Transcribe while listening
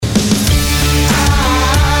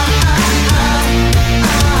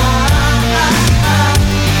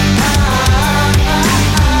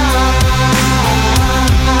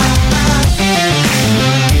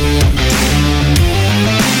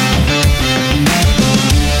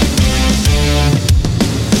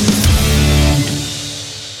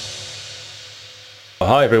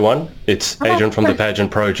Hi everyone, it's Adrian from the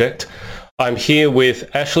Pageant Project. I'm here with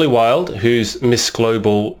Ashleigh Wild, who's Miss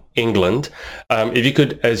Global England. If you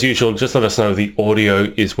could, as usual, just let us know the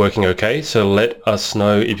audio is working okay. So let us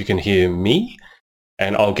know if you can hear me,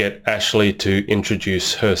 and I'll get Ashleigh to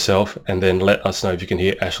introduce herself, and then let us know if you can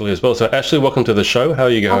hear Ashleigh as well. So Ashleigh, welcome to the show. How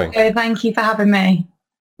are you going? Okay, thank you for having me.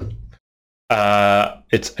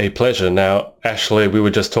 It's a pleasure. Now, Ashleigh, we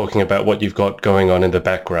were just talking about what you've got going on in the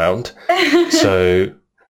background. So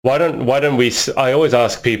why don't we, I always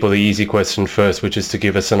ask people the easy question first, which is to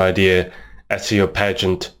give us an idea as to your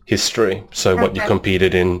pageant history. So what you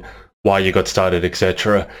competed in, why you got started,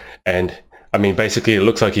 etc. And I mean, basically, it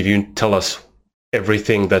looks like if you tell us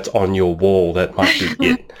everything that's on your wall, that might be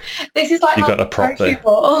it. This is like you got a prop there.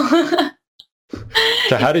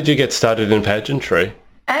 So how did you get started in pageantry?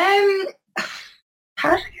 That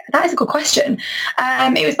is a good question.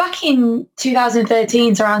 It was back in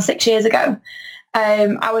 2013, so around 6 years ago.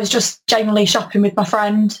 I was just generally shopping with my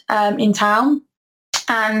friend in town,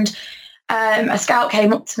 and a scout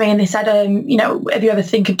came up to me and they said, have you ever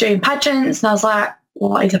think of doing pageants? And I was like,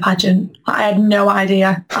 what is a pageant? I had no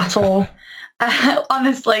idea at all.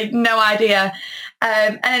 Honestly, no idea.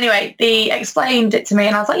 And anyway, they explained it to me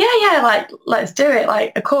and I was like, yeah, like, let's do it.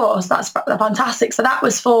 Like, of course, that's fantastic. So that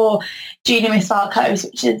was for Junior Miss South Coast,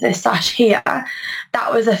 which is this sash here.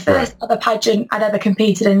 That was the first ever pageant I'd ever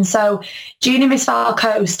competed in. So Junior Miss South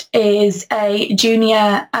Coast is a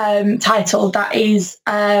junior title that is,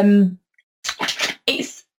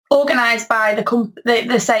 it's organised by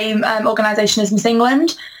the same organisation as Miss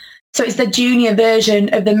England. So it's the junior version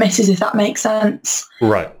of the Misses, if that makes sense.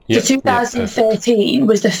 Right. Yep. So 2013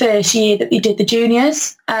 was the first year that they did the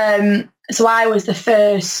juniors. So I was the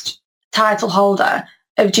first title holder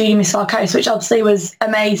of Junior Miss South Coast, which obviously was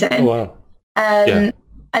amazing. Oh, wow. And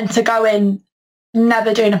to go in,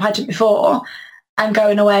 never doing a pageant before, and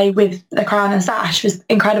going away with the crown and sash was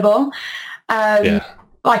incredible. Like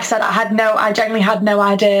I said, I genuinely had no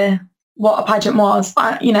idea what a pageant was.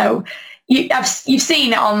 You've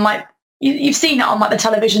seen it on like the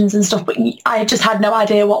televisions and stuff, but I just had no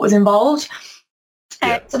idea what was involved.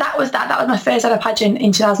 So that was my first ever pageant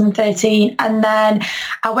in 2013, and then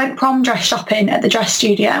I went prom dress shopping at the dress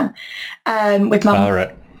studio with my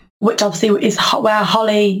mum, which obviously is where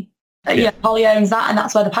Holly owns that, and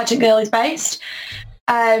that's where the pageant girl is based.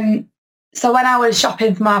 So when I was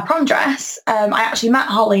shopping for my prom dress, I actually met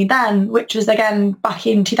Holly then, which was again back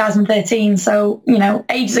in 2013, so,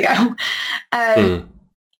 ages ago.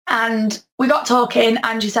 And we got talking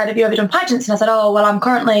and she said, have you ever done pageants? And I said, oh, well, I'm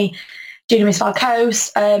currently Junior Miss South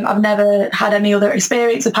Coast. I've never had any other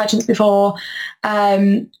experience of pageants before.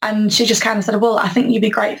 And she just kind of said, well, I think you'd be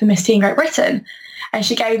great for Miss Teen Great Britain. And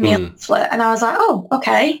she gave me a leaflet and I was like, oh,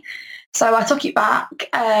 okay. So I took it back.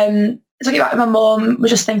 With my mum,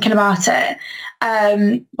 was just thinking about it.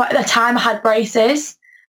 But at the time I had braces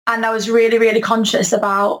and I was really, really conscious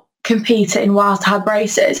about competing whilst I had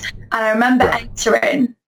braces. And I remember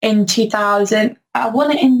entering in 2000. I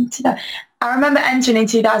remember entering in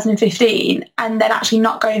 2015 and then actually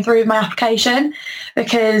not going through with my application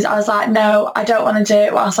because I was like, no, I don't want to do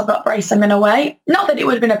it whilst I've got braces. I'm going to wait. Not that it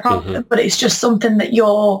would have been a problem, but it's just something that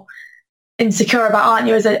you're insecure about, aren't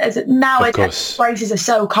you? Nowadays braces are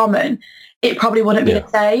so common, it probably wouldn't be the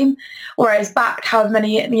same. Whereas back however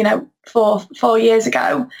many, 4 years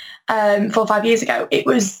ago, 4 or 5 years ago, it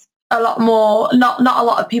was a lot more. Not a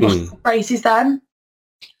lot of people had braces then.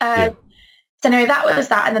 So anyway, that was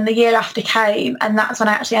that, and then the year after came, and that's when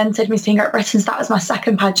I actually entered Miss Teen Great Britain. So that was my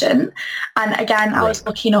second pageant, and again, I was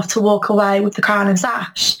lucky enough to walk away with the crown and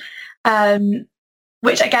sash.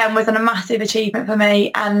 Which again was a massive achievement for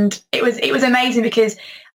me, and it was amazing because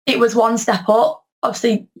it was one step up.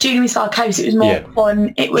 Obviously, Junior Miss South Coast, it was more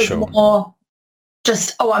fun. It was more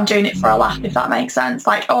just, I'm doing it for a laugh, if that makes sense.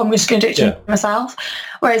 Like, I'm just going to do it myself.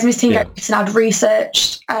 Whereas Miss Teen Great Britain, I'd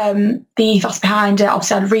researched the ethos behind it.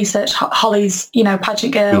 Obviously, I'd researched Holly's,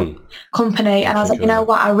 pageant girl company, and I was like, you know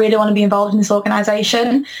what, I really want to be involved in this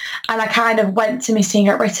organisation. And I kind of went to Miss Teen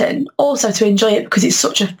Great Britain also to enjoy it because it's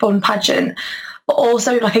such a fun pageant, but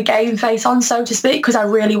also like a game face on, so to speak, because I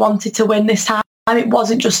really wanted to win this time. It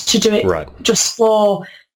wasn't just to do it just for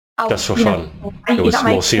fun. It was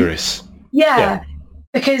more serious. Yeah,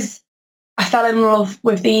 because I fell in love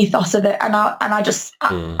with the ethos of it, and I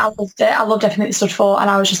loved it. I loved everything it stood for, and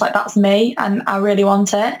I was just like, that's me, and I really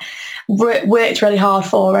want it. Worked really hard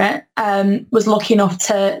for it. Was lucky enough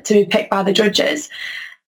to be picked by the judges.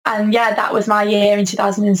 And that was my year in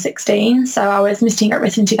 2016. So I was Miss Teen Great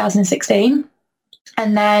Britain in 2016.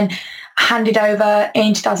 And then I handed over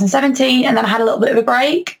in 2017, and then I had a little bit of a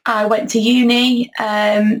break. I went to uni,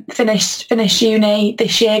 finished uni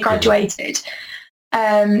this year, graduated,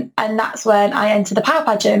 and that's when I entered the power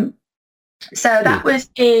pageant. So that was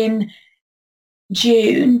in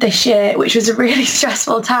June this year, which was a really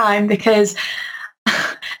stressful time because,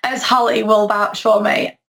 as Holly will vouch for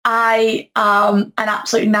me, I am an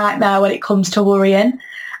absolute nightmare when it comes to worrying.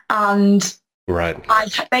 And right,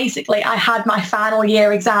 I had my final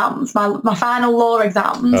year exams, my final law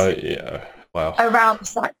exams. Oh yeah, wow. Around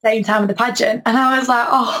the same time of the pageant, and I was like,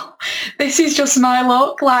 "Oh, this is just my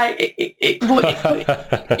luck. Like,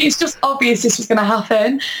 it's just obvious this was going to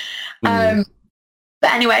happen."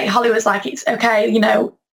 But anyway, Holly was like, "It's okay, you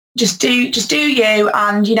know, just do you,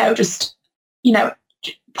 and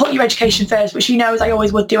put your education first," which as I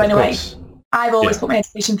always would do anyway. I've always put my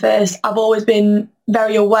education first. I've always been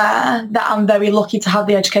very aware that I'm very lucky to have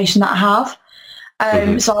the education that I have.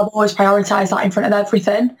 So I've always prioritised that in front of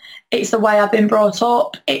everything. It's the way I've been brought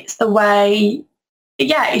up. It's the way,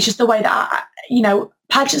 it's just the way that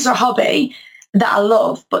pageants are a hobby that I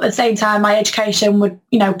love, but at the same time, my education would,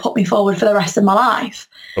 put me forward for the rest of my life.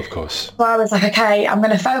 Of course. So I was like, okay, I'm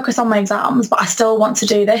going to focus on my exams, but I still want to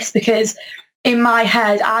do this because in my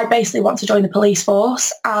head, I basically want to join the police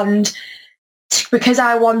force. And because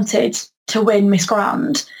I wanted to win Miss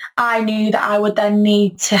Grand, I knew that I would then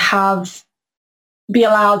need to be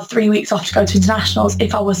allowed 3 weeks off to go to internationals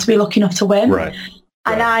if I was to be lucky enough to win. Right.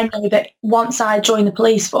 And I know that once I joined the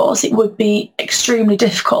police force, it would be extremely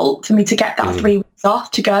difficult for me to get that 3 weeks off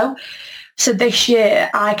to go. So this year,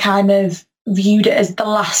 I kind of viewed it as the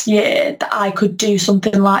last year that I could do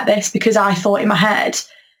something like this because I thought in my head,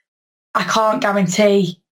 I can't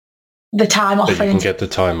guarantee the time off. That you can get the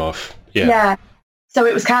time off. Yeah. So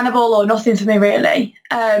it was kind of all or nothing for me, really.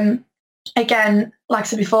 Again, like I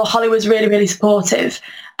said before, Holly was really, really supportive.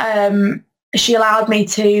 She allowed me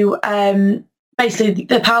to... basically,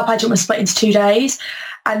 the power pageant was split into 2 days,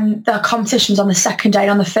 and the competition was on the second day.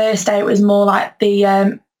 And on the first day, it was more like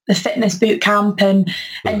the fitness boot camp and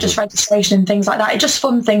just registration and things like that. It just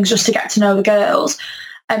fun things just to get to know the girls.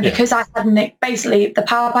 And because I had basically the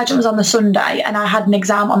power pageant was on the Sunday, and I had an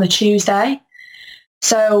exam on the Tuesday,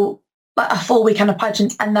 so like a full weekend of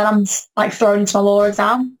pageants, and then I'm like thrown into my law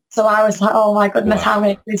exam. So I was like, oh my goodness, how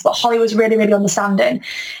many things? But Holly was really, really understanding.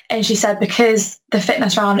 And she said, because the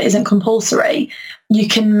fitness round isn't compulsory, you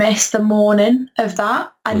can miss the morning of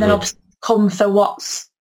that and then obviously come for what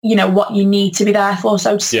you need to be there for,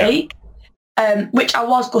 so to speak. Which I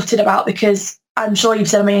was gutted about because I'm sure you've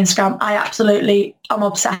seen on my Instagram, I'm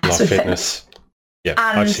obsessed with fitness. Yeah,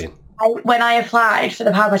 and I've seen. When I applied for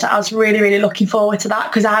the power pageant, I was really, really looking forward to that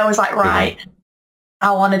because I was like, right,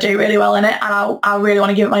 I want to do really well in it, and I really want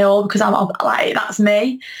to give it my all because I'm like, that's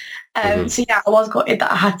me. So yeah, I was gutted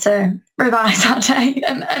that I had to revise that day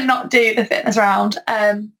and not do the fitness round.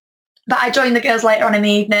 But I joined the girls later on in the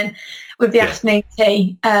evening with the afternoon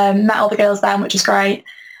tea, met all the girls then, which was great.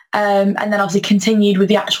 And then obviously continued with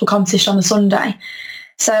the actual competition on the Sunday.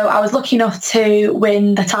 So I was lucky enough to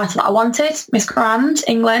win the title that I wanted, Miss Grand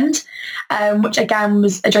England, which again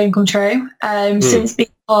was a dream come true. Since being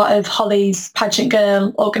part of Holly's Pageant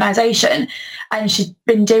Girl organisation, and she's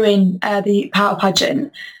been doing the Power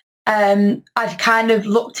Pageant, I've kind of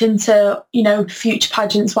looked into, future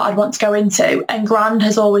pageants, what I'd want to go into, and Grand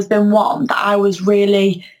has always been one that I was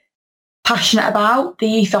really passionate about, the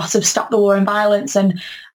ethos of Stop the War and Violence, and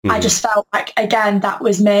I just felt like, again, that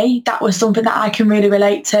was me. That was something that I can really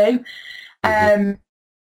relate to. And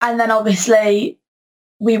then obviously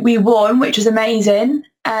we won, which was amazing.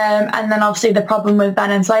 And then obviously the problem with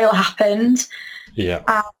Venezuela happened. Yeah.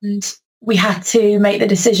 And we had to make the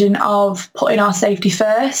decision of putting our safety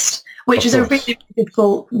first, which was a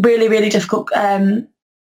really, really difficult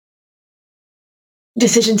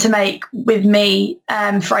decision to make with me,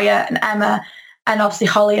 Freya and Emma, and obviously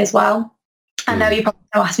Holly as well. I know you probably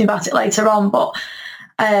going to ask me about it later on, but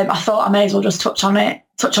I thought I may as well just touch on it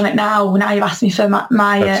now. Now you've asked me for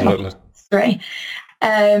my history.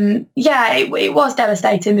 It was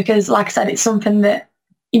devastating because, like I said, it's something that,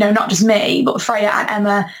 not just me, but Freya and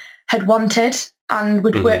Emma had wanted and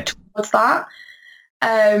would work towards that.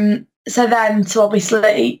 So then to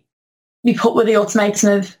obviously be put with the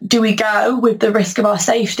ultimatum of, do we go with the risk of our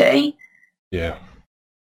safety? Yeah.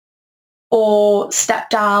 Or step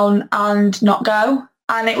down and not go,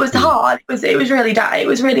 and it was hard. It was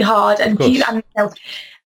really hard, and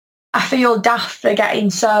I feel daft for getting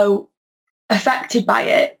so affected by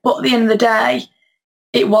it. But at the end of the day,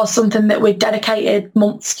 it was something that we dedicated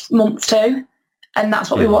months to, and that's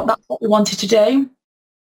what we want. That's what we wanted to do.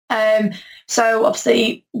 So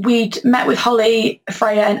obviously we'd met with Holly,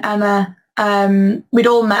 Freya, and Emma we'd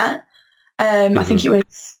all met. I think it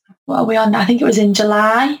was, what are we on? I think it was in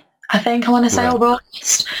July, I want to say, or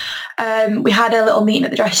August. We had a little meeting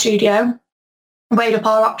at the dress studio, weighed up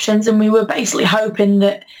our options, and we were basically hoping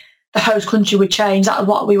that the host country would change. That was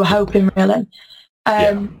what we were hoping, really.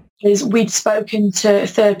 Is we'd spoken to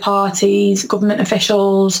third parties, government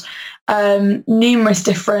officials, numerous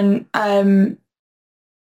different people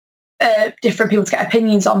to get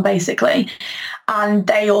opinions on, basically, and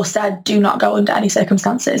they all said, do not go under any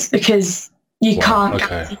circumstances because you can't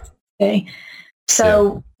guarantee.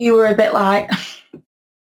 So you were a bit like,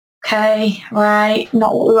 okay, right,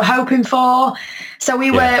 not what we were hoping for. So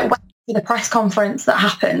we went to the press conference that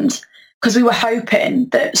happened because we were hoping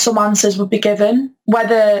that some answers would be given,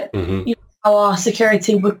 whether how our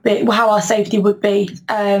security would be, how our safety would be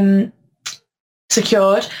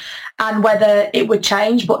secured, and whether it would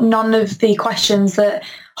change. But none of the questions that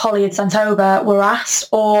Holly had sent over were asked,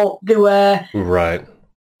 or they were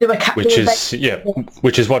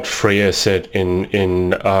which is what Freya said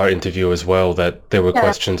in our interview as well, that there were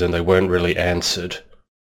questions and they weren't really answered.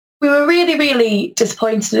 We were really, really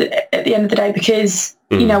disappointed at the end of the day because,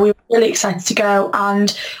 we were really excited to go,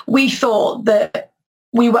 and we thought that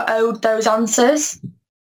we were owed those answers.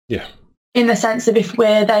 Yeah. In the sense of if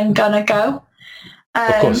we're then going to go.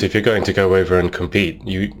 Of course, if you're going to go over and compete,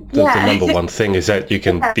 the number one thing is that you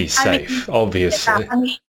can be safe, obviously.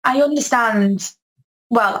 I understand,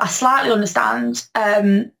 I slightly understand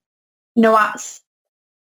Nawat's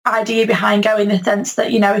idea behind going, in the sense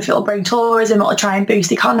that, if it'll bring tourism, it'll try and boost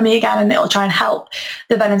the economy again, and it'll try and help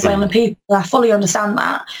the Venezuelan people. I fully understand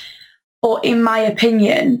that. But in my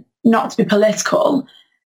opinion, not to be political,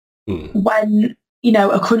 when,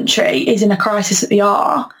 a country is in a crisis that they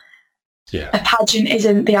are, a pageant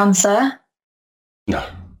isn't the answer. No.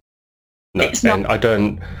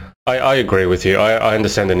 And I agree with you. I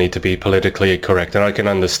understand the need to be politically correct, and I can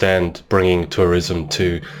understand bringing tourism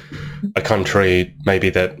to a country maybe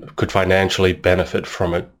that could financially benefit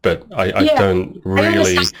from it, but I don't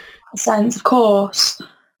really... I sense, of course.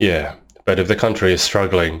 Yeah, but if the country is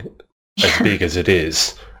struggling as big as it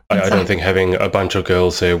is, I don't think having a bunch of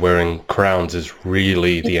girls there wearing crowns is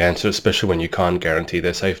really the answer, especially when you can't guarantee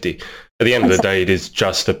their safety. At the end of the day, it is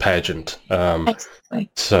just a pageant.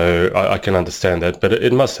 So I can understand that, but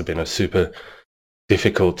it must have been a super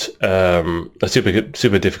difficult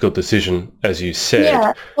decision, as you said. Yeah,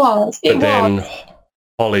 it was. But then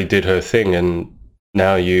Holly did her thing, and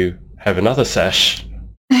now you have another sash.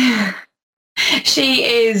 She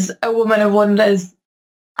is a woman of wonders.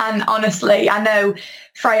 And honestly, I know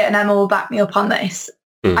Freya and Emma will back me up on this.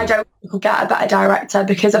 I don't think we'll get a better director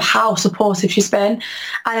because of how supportive she's been.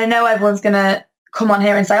 And I know everyone's going to come on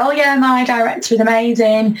here and say, oh yeah, my director is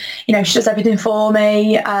amazing. She does everything for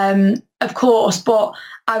me. Of course, but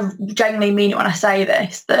I genuinely mean it when I say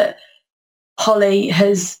this, that Holly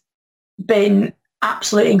has been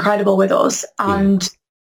absolutely incredible with us. And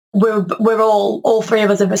we're all three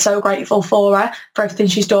of us are so grateful for her, for everything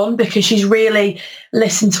she's done, because she's really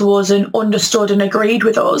listened to us and understood and agreed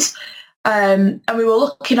with us. And we were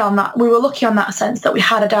lucky on that sense that we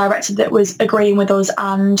had a director that was agreeing with us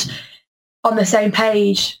and on the same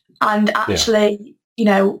page, and actually,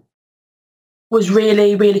 was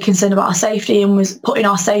really, really concerned about our safety and was putting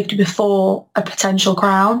our safety before a potential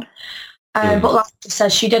crown. But like I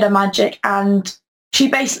said, she did her magic, and she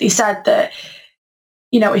basically said that,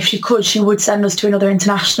 if she could, she would send us to another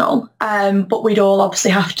international. But we all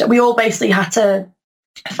basically had to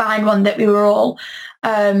find one that we were all,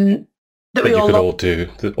 that we all do,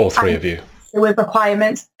 all three of you. With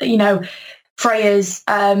requirements, Freya's,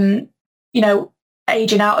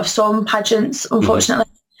 aging out of some pageants, unfortunately.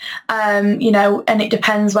 And it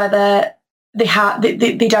depends whether they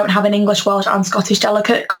don't have an English, Welsh and Scottish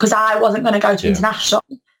delegate, because I wasn't going to go to international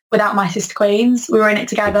without my sister queens. We were in it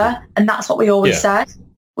together, and that's what we always said.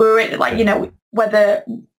 We were in it, whether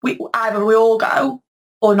either we all go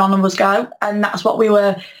or none of us go, and that's what we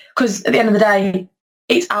were, because at the end of the day,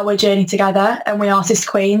 it's our journey together, and we are sister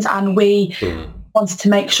queens, and we wanted to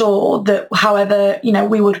make sure that however,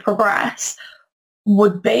 we would progress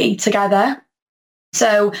would be together.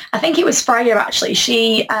 So I think it was Freya, actually.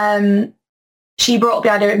 She brought up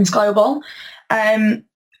the idea of Miss Global, and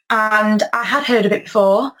I had heard of it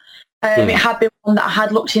before. It had been one that I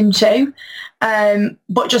had looked into,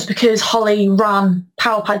 but just because Holly ran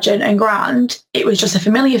Power Pageant and Grand, it was just a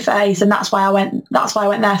familiar face, and that's why I went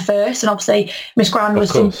there first. And obviously, Miss Grand was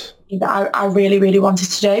something that I really, really wanted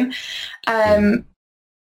to do.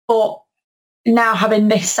 But now having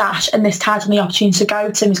this sash and this title and the opportunity to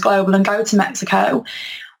go to Miss Global and go to Mexico,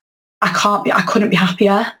 I couldn't be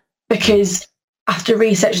happier, because after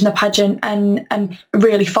researching the pageant and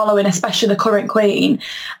really following, especially the current Queen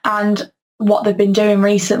and what they've been doing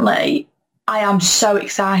recently, I am so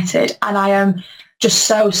excited, and I am just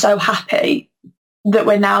so happy that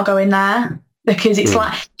we're now going there, because it's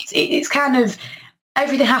like, it's kind of,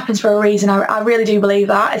 everything happens for a reason. I really do believe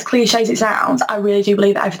that. As cliche as it sounds, I really do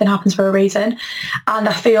believe that everything happens for a reason. And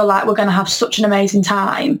I feel like we're going to have such an amazing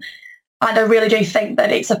time. And I really do think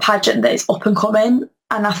that it's a pageant that is up and coming.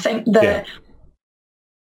 And I think that,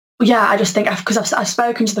 I just think, because I've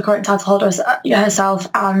spoken to the current title holder herself,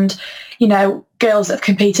 and, you know, girls that have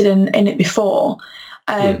competed in it before,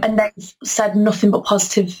 and they've said nothing but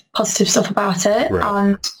positive stuff about it. Right.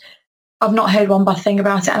 And I've not heard one bad thing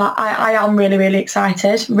about it. And I am really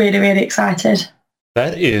excited, really excited.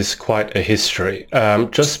 That is quite a history.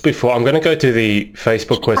 Just before, I'm going to go to the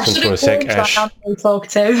Facebook questions for a sec, Ash. I'm really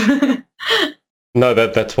talkative. No,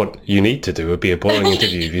 that's what you need to do. It would be a boring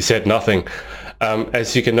interview if you said nothing.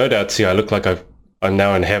 As you can no doubt see, I look like I'm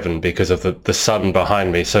now in heaven because of the sun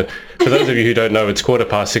behind me. So for those of you who don't know, it's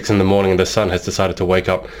 6:15 in the morning and the sun has decided to wake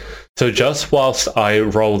up. So just whilst I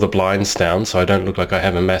roll the blinds down so I don't look like I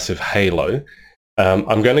have a massive halo,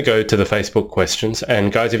 I'm going to go to the Facebook questions.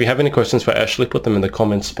 And guys, if you have any questions for Ashleigh, put them in the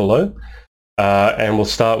comments below. And we'll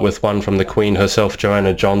start with one from the Queen herself,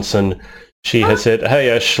 Joanna Johnson. She has said, "Hey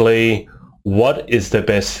Ashleigh, what is the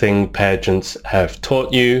best thing pageants have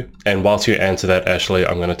taught you?" And whilst you answer that, Ashleigh,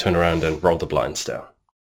 I'm going to turn around and roll the blinds down.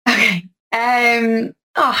 Okay.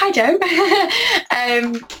 Hi, Joe.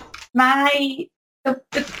 The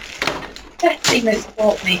best thing that's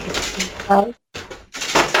taught me is, well,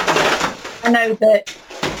 I know that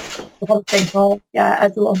the whole thing,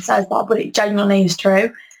 everyone says that, but it genuinely is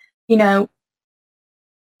true. You know,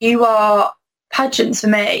 pageants for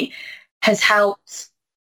me has helped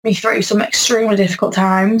me through some extremely difficult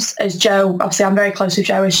times. As Jo, obviously I'm very close with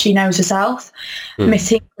Jo, as she knows herself.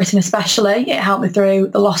 Missing Britain especially, it helped me through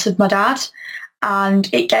the loss of my dad, and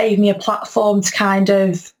it gave me a platform to kind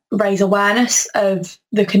of raise awareness of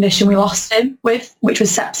the condition we lost him with, which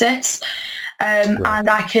was sepsis. And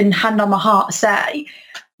I can hand on my heart say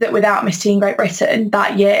that without Miss Teen Great Britain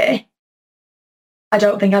that year, I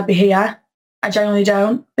don't think I'd be here. I genuinely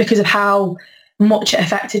don't, because of how much it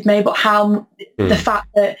affected me, but how the fact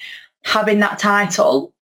that having that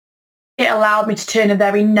title, it allowed me to turn a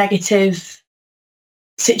very negative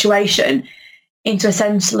situation into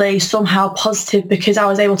essentially somehow positive, because I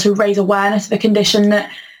was able to raise awareness of a condition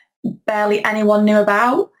that barely anyone knew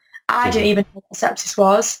about. I didn't even know what sepsis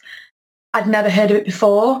was. I'd never heard of it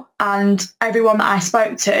before, and everyone that I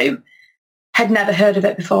spoke to had never heard of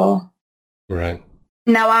it before. Right.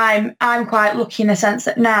 Now I'm quite lucky in the sense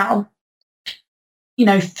that now, you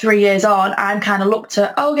know, 3 years on, I'm kind of looked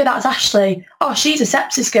at, oh yeah, that's Ashleigh. Oh, she's a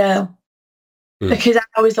sepsis girl. Because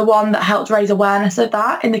I was the one that helped raise awareness of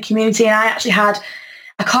that in the community. And I actually had,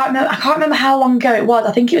 I can't remember how long ago it was.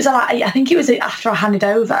 I think it was after I handed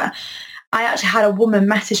over. I actually had a woman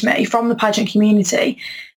message me from the pageant community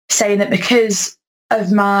saying that because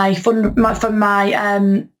of my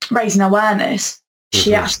raising awareness,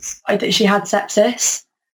 she actually said that she had sepsis.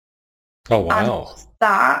 Oh wow! And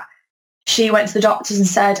that she went to the doctors and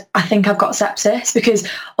said, "I think I've got sepsis," because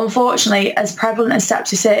unfortunately, as prevalent as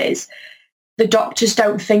sepsis is, the doctors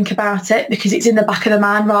don't think about it because it's in the back of the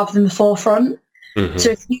mind rather than the forefront.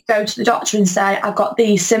 So if you go to the doctor and say, "I've got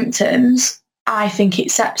these symptoms, I think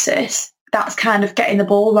it's sepsis," that's kind of getting the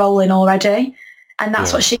ball rolling already. And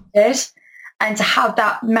that's what she did. And to have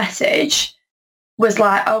that message was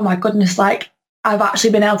like, oh my goodness, like I've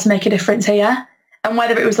actually been able to make a difference here. And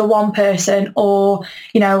whether it was the one person or,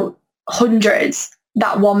 you know, hundreds,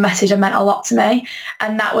 that one message had meant a lot to me.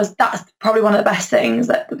 And that's probably one of the best things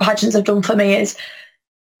that the pageants have done for me, is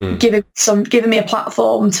giving me a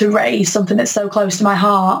platform to raise something that's so close to my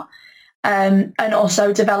heart, and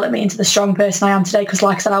also develop me into the strong person I am today. Because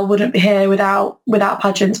like I said, I wouldn't be here without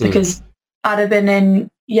pageants, because I'd have been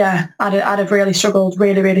I'd have really struggled,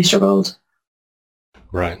 really struggled.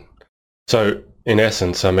 Right. So in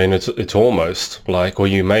essence, I mean, it's almost like, or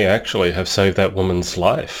you may actually have saved that woman's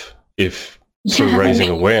life if through raising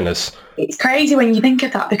awareness. It's crazy when you think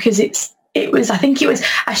of that, because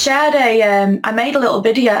I shared I made a little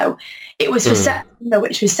video. It was for September,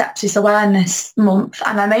 which was Sepsis Awareness Month,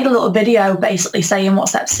 and I made a little video basically saying what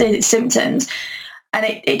sepsis is, its symptoms. And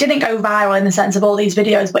it didn't go viral in the sense of all these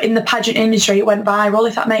videos, but in the pageant industry, it went viral,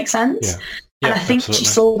 if that makes sense. Yeah, and I think absolutely. She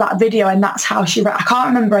saw that video, and that's how she I can't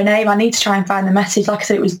remember her name. I need to try and find the message. Like I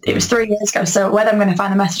said, it was 3 years ago, so whether I'm going to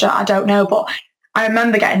find the message, I don't know. But I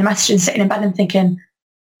remember getting the message and sitting in bed and thinking,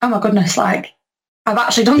 oh my goodness, like I've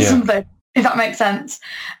actually done something, if that makes sense.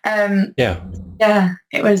 Yeah, Yeah,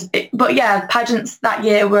 but yeah, pageants that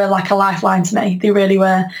year were like a lifeline to me. They really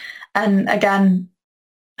were. And again,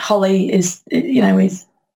 Holly is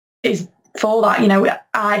for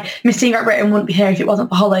that. Miss Teen Great Britain wouldn't be here if it wasn't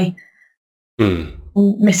for Holly.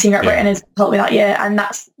 Miss Teen Great Britain has helped me that year, and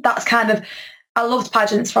that's kind of, I loved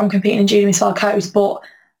pageants from competing in Junior Miss South Coast, but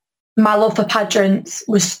my love for pageants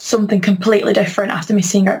was something completely different after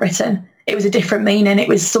Miss Teen Great Britain. It was a different meaning. It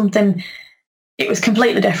was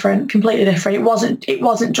completely different. It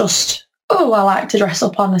wasn't just, oh, I like to dress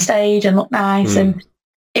up on the stage and look nice, and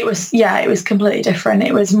it was completely different.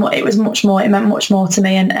 It was much more. It meant much more to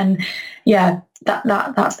me, and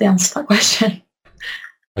that's the answer to that question.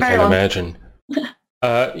 I can imagine.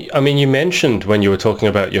 I mean, you mentioned when you were talking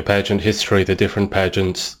about your pageant history, the different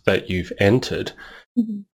pageants that you've entered.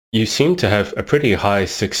 Mm-hmm. You seem to have a pretty high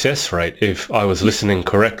success rate, if I was listening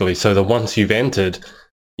correctly. So the ones you've entered,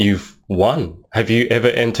 you've won. Have you ever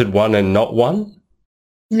entered one and not won?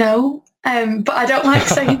 No, but I don't like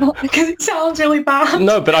saying that because it sounds really bad.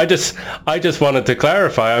 No, but I just wanted to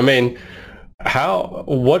clarify. I mean,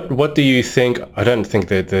 what do you think? I don't think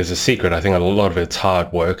that there's a secret. I think a lot of it's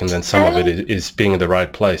hard work, and then some of it is being in the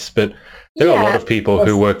right place. But there are a lot of people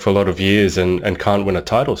who work for a lot of years and can't win a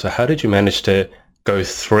title. So how did you manage to go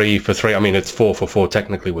 3 for 3? I mean, it's 4 for 4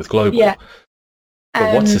 technically with Global. Yeah.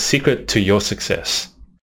 But what's the secret to your success?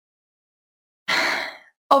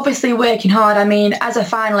 Obviously working hard. I mean, as a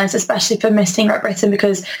finalist, especially for Miss Teen Great Britain,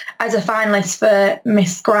 because as a finalist for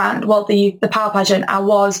Miss Grand, the Power Pageant, I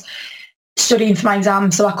was studying for my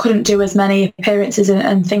exams, so I couldn't do as many appearances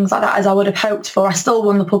and things like that as I would have hoped for. I still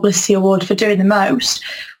won the publicity award for doing the most,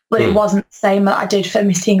 but it wasn't the same that I did for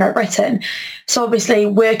Miss Teen Great Britain. So obviously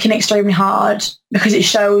working extremely hard, because it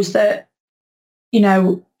shows that,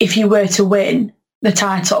 if you were to win the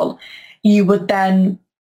title, you wouldn't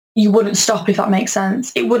stop, if that makes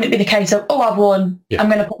sense. It wouldn't be the case of, oh, I've won, I'm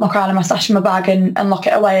going to put my crown in my stash in my bag and lock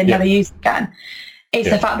it away and never use it again. It's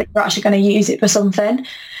the fact that you're actually going to use it for something.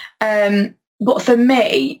 But for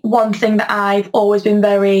me, one thing that I've always been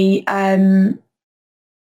very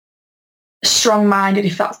strong-minded,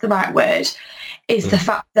 if that's the right word, is the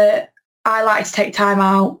fact that I like to take time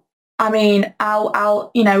out. I mean,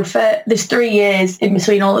 I'll for this 3 years in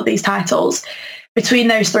between all of these titles, between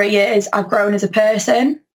those 3 years, I've grown as a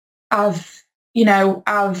person. I've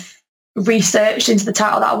researched into the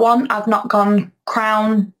title that I want. I've not gone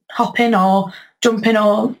crown hopping or jumping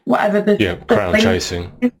or whatever crown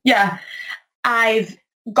chasing. Yeah. I've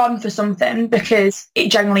gone for something because it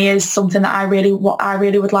generally is something that I really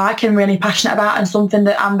would like and really passionate about, and something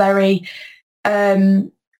that I'm very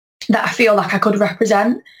that I feel like I could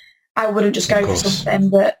represent. I wouldn't just go for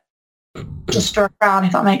something that just for a crown,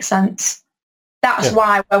 if that makes sense. That's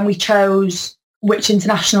why when we chose which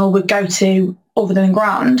international we'd go to other than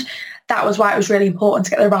Grand, that was why it was really important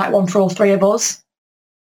to get the right one for all three of us,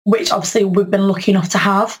 which obviously we've been lucky enough to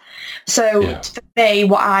have. So for me,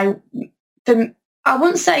 I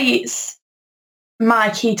wouldn't say it's my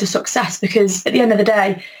key to success, because at the end of the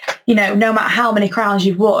day, no matter how many crowns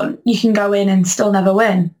you've won, you can go in and still never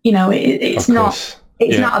win. It's not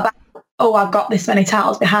about, oh, I've got this many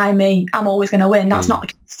titles behind me, I'm always going to win. That's not the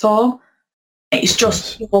case at all. It's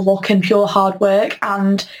just pure luck and pure hard work.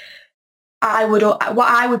 And what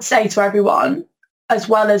I would say to everyone, as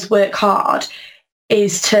well as work hard,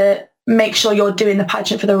 is to make sure you're doing the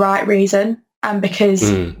pageant for the right reason, and because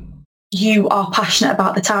you are passionate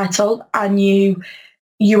about the title, and you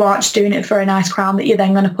aren't just doing it for a nice crown that you're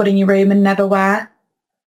then going to put in your room and never wear.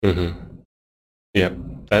 Yep,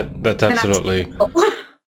 that's absolutely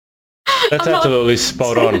that's absolutely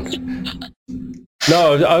spot on.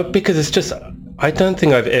 No, because it's just, I don't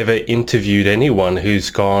think I've ever interviewed anyone who's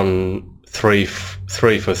gone three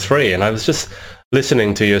for three, and I was just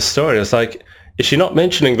listening to your story. It's like, is she not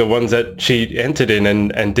mentioning the ones that she entered in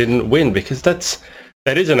and didn't win? Because that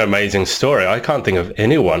is an amazing story. I can't think of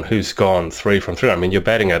anyone who's gone 3 from 3. I mean, you're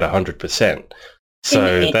batting at 100%.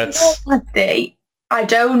 So that's... I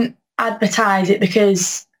don't advertise it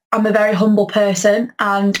because I'm a very humble person,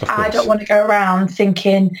 and I don't want to go around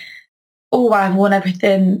thinking, oh, I've won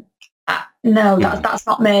everything. No, that's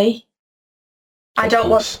not me. I don't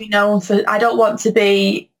want to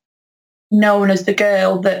be known as the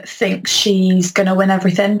girl that thinks she's going to win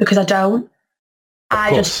everything, because I don't.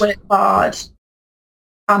 I just work hard.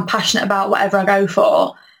 I'm passionate about whatever I go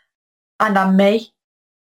for, and I'm me.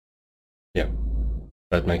 Yeah,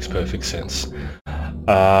 that makes perfect sense.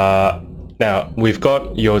 Now, we've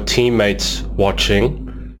got your teammates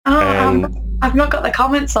watching. I've not got the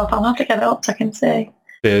comments up. I'll have to get it up so I can see.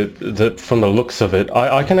 From the looks of it,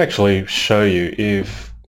 I can actually show you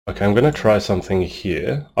if Okay, I'm going to try something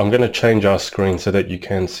here. I'm going to change our screen so that you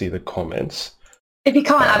can see the comments. If you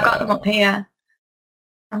can't, I've got them up here.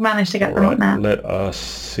 I've managed to get them up now. Let us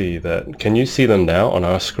see that. Can you see them now on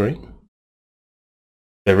our screen?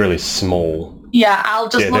 They're really small. Yeah, I'll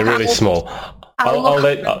just they're really small. I'll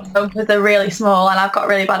let because they're really small and I've got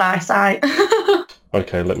really bad eyesight.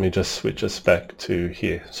 Okay, let me just switch us back to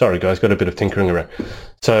here. Sorry guys, got a bit of tinkering around.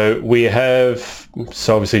 So we have,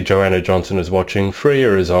 obviously Joanna Johnson is watching,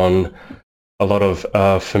 Freya is on, a lot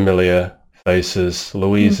of familiar faces.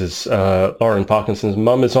 Louise is, Lauren Parkinson's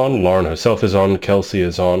mum is on, Lauren herself is on, Kelsey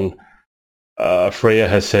is on. Freya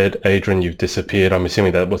has said, Adrian, you've disappeared. I'm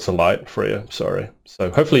assuming that was a light, Freya, sorry. So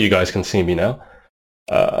hopefully you guys can see me now.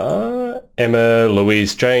 Emma,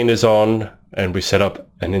 Louise, Jane is on, and we set up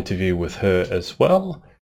an interview with her as well.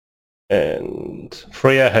 And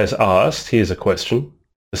Freya has asked, here's a question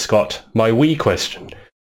to Scott, my wee question.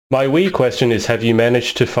 My wee question is, have you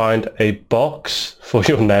managed to find a box for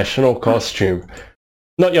your national costume?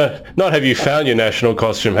 Not have you found your national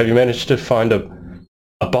costume, have you managed to find a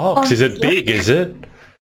box? Is it big, is it?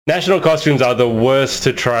 National costumes are the worst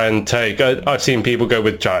to try and take. I've seen people go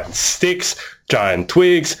with giant sticks, giant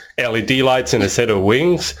twigs, LED lights and a set of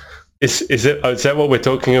wings. Is that what we're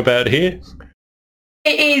talking about here?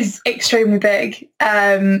 It is extremely big.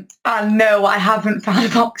 And no, I haven't found a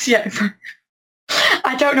box yet.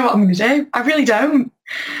 I don't know what I'm going to do. I really don't.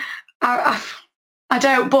 I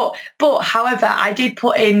don't. But however, I did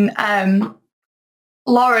put in.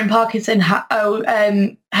 Lauren Parkinson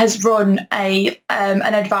has run an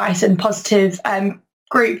advice and positive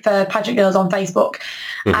group for pageant girls on Facebook,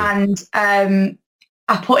 and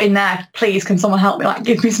I put in there, please, can someone help me? Like,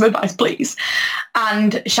 give me some advice, please.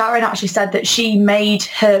 And Sharon actually said that she made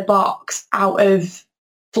her box out of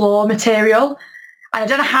floor material. And I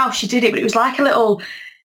don't know how she did it, but it was like a little.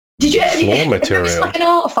 Did you? Floor material. It's like an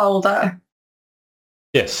art folder.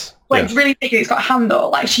 Yes. Like it's really big and it's got a handle.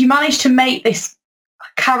 Like she managed to make this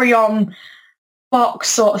carry-on box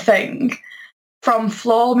sort of thing from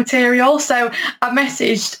floor material. So I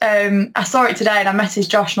messaged, I saw it today and I messaged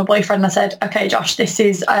Josh, my boyfriend, and I said, okay, Josh, this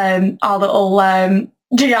is our little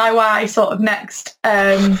DIY sort of next.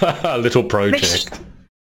 A little project.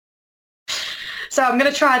 So I'm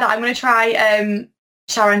going to try that. I'm going to try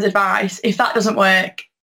Sharon's advice. If that doesn't work,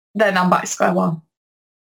 then I'm back to square one.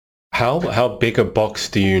 How big a box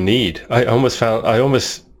do you need? It almost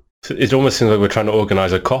seems like we're trying to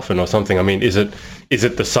organise a coffin or something. I mean, is it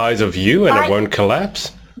the size of you and it won't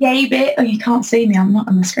collapse? Yay bit. Oh, you can't see me. I'm not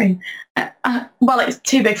on the screen. Well, it's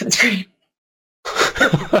too big for the screen.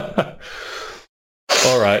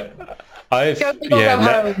 All right. Go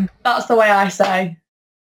home. That's the way I say.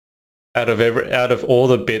 Out of all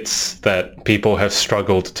the bits that people have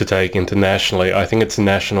struggled to take internationally, I think it's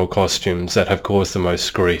national costumes that have caused the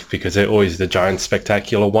most grief because they're always the giant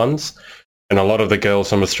spectacular ones. And a lot of the girls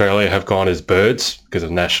from Australia have gone as birds because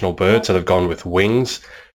of national birds, so they've gone with wings.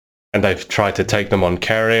 And they've tried to take them on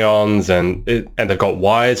carry-ons and they've got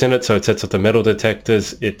wires in it, so it sets off the metal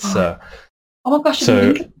detectors. It's oh my gosh!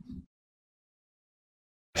 So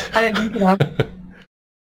I didn't think of that.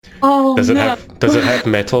 Oh, does it have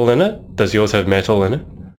metal in it? Does yours have metal in it?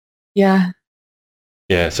 Yeah.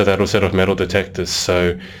 Yeah, so that'll set off metal detectors.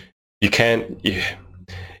 So you can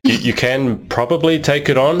probably take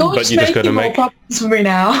it on, but you just got to make problems for me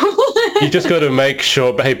now. You just got to make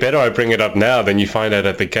sure. Hey, better I bring it up now than you find out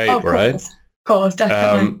at the gate, right? Of course,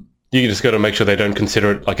 definitely. You just got to make sure they don't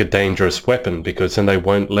consider it like a dangerous weapon because then they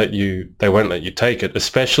won't let you take it,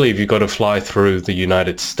 especially if you've got to fly through the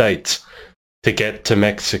United States to get to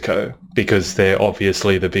Mexico because they're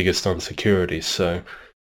obviously the biggest on security. So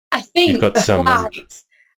I think you've got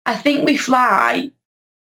I think we fly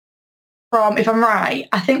from, if I'm right,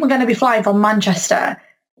 I think we're going to be flying from Manchester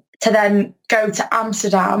to then go to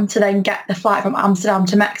Amsterdam to then get the flight from Amsterdam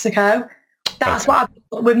to Mexico. That's what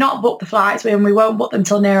we've not booked the flights, and we won't book them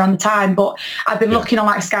till near on the time, but I've been looking on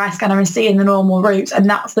like Skyscanner and seeing the normal routes, and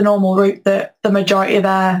that's the normal route that the majority of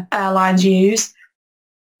their airlines use.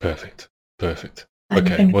 Perfect.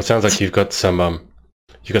 Okay. Well, it sounds like you've got some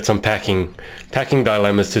packing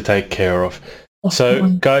dilemmas to take care of. So,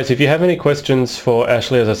 guys, if you have any questions for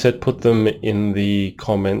Ashleigh, as I said, put them in the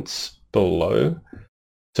comments below.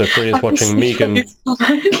 So, Freya's watching. Megan,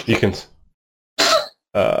 you can.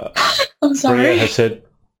 I'm sorry. Freya has said,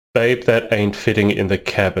 "Babe, that ain't fitting in the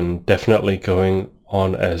cabin. Definitely going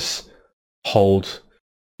on as hold."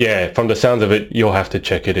 Yeah, from the sounds of it, you'll have to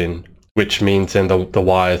check it in, which means then the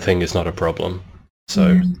wire thing is not a problem.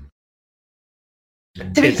 So.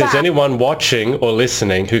 If there's anyone watching or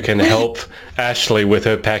listening who can help Ashleigh with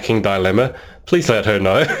her packing dilemma, please let her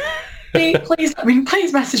know.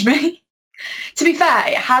 Please message me. To be fair,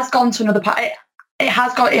 it has gone to another it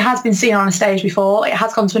has been seen on a stage before. It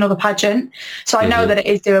has gone to another pageant, so I know that it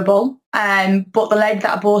is doable. But the lady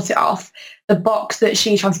that I bought it off, the box that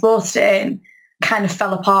she transported it in kind of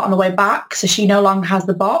fell apart on the way back, so she no longer has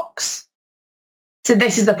the box. So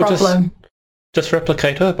this is the problem. Just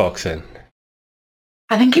replicate her box then.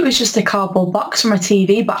 I think it was just a cardboard box from a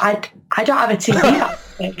TV, but I don't have a TV that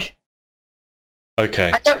big.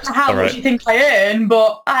 Okay. I don't know how much you think I earn,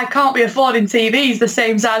 but I can't be affording TVs the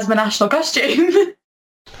same size as my national costume.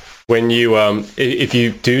 When you, if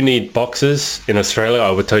you do need boxes in Australia,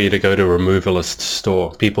 I would tell you to go to a removalist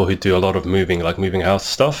store. People who do a lot of moving, like moving house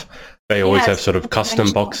stuff, they always have sort of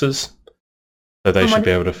custom boxes. So they should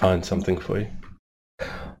be able to find something for you.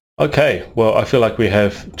 Okay, well, I feel like we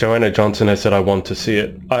have Joanna Johnson has said, I want to see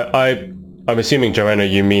it. I'm assuming, Joanna,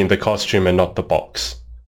 you mean the costume and not the box.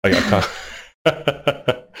 I can't.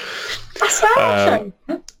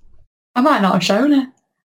 I might not have shown her.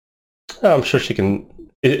 I'm sure she can.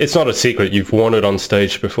 It's not a secret. You've worn it on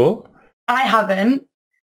stage before? I haven't.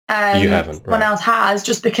 You haven't, right. Someone else has,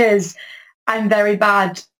 just because I'm very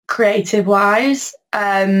bad creative-wise.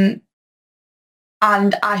 And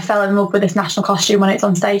I fell in love with this national costume when it's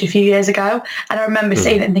on stage a few years ago. And I remember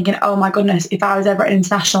seeing it and thinking, oh my goodness, if I was ever at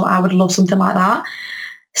international, I would love something like that.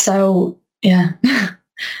 So, yeah.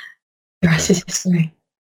 The rest is history.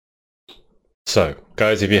 So,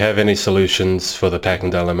 guys, if you have any solutions for the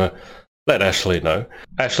packing dilemma, let Ashleigh know.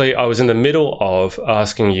 Ashleigh, I was in the middle of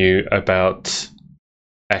asking you about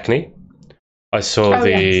acne. I saw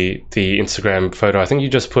the Instagram photo. I think you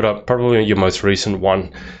just put up probably your most recent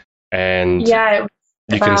one. And yeah,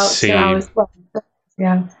 you can see.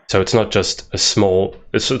 Yeah. So it's not just it's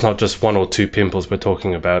not just one or two pimples we're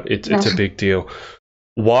talking about. It's a big deal.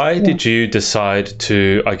 Why did you decide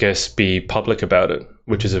to, I guess, be public about it,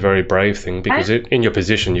 which is a very brave thing, because in your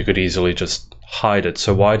position you could easily just hide it.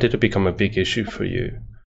 So why did it become a big issue for you?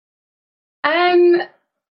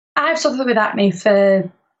 I've suffered with acne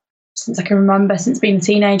since I can remember, since being a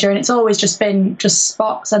teenager, and it's always just been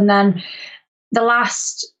spots. And then the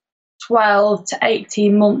last 12 to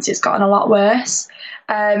 18 months, it's gotten a lot worse.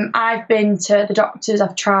 I've been to the doctors,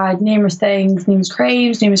 I've tried numerous things, numerous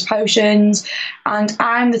creams, numerous potions, and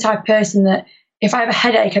I'm the type of person that if I have a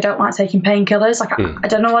headache, I don't like taking painkillers. Like, I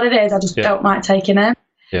don't know what it is, I just don't like taking it.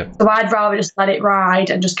 Yeah. So I'd rather just let it ride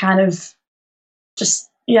and just kind of,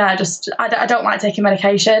 I don't like taking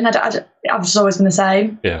medication. I've just always been the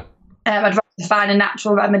same. Yeah. I'd rather find a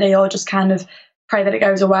natural remedy or just kind of pray that it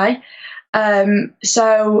goes away.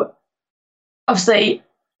 So obviously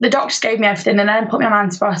the doctors gave me everything and then put me on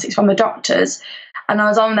antibiotics from the doctors, and I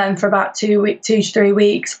was on them for about 2 to 3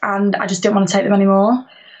 weeks, and I just didn't want to take them anymore.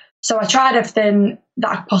 So I tried everything that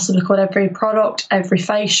I possibly could, every product, every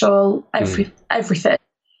facial, everything,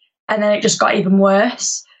 and then it just got even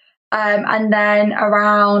worse. And then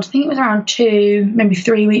I think it was around 2, maybe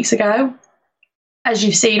 3 weeks ago, as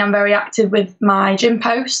you've seen, I'm very active with my gym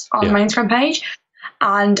posts on my Instagram page.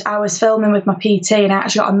 And I was filming with my PT, and I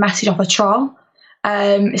actually got a message off a troll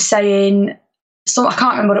saying, I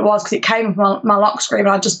can't remember what it was because it came up my lock screen, and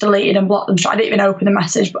I just deleted and blocked them. So I didn't even open the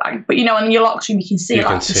message. But you know, on your lock screen, you can see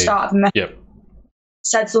the start of the message. Yep.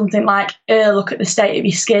 Said something like, look at the state of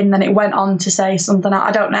your skin. Then it went on to say something,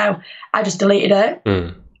 I don't know. I just deleted it.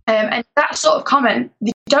 And that sort of comment,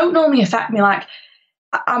 they don't normally affect me. Like,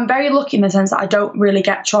 I'm very lucky in the sense that I don't really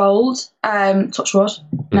get trolled. Touch wood.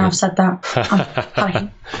 Now I've said that.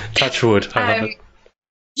 Touch wood. I love it.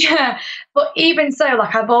 Yeah, but even so,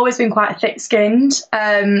 like, I've always been quite thick-skinned.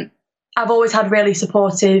 I've always had really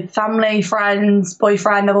supportive family, friends,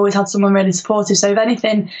 boyfriend. I've always had someone really supportive. So if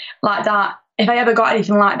anything like that, if I ever got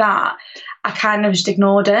anything like that, I kind of just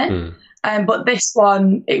ignored it. But this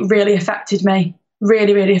one, it really affected me.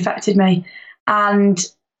 Really, really affected me. And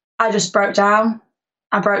I just broke down.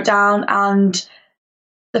 And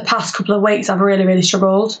the past couple of weeks I've really, really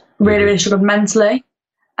struggled. Really struggled mentally.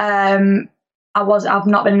 I've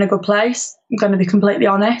not been in a good place. I'm going to be completely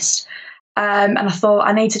honest. And I thought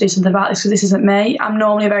I need to do something about this because this isn't me. I'm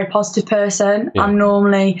normally a very positive person. I'm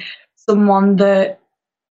normally someone that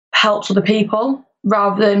helps other people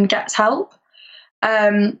rather than gets help.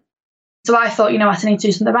 So I thought, you know what, I need to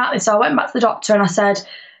do something about this. So I went back to the doctor and I said,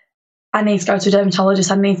 I need to go to a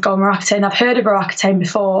dermatologist. I need to go on Roaccutane. I've heard of Roaccutane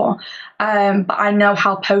before, but I know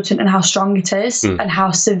how potent and how strong it is and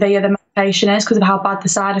how severe the medication is because of how bad the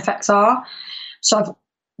side effects are. So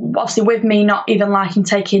obviously with me not even liking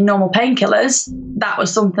taking normal painkillers, that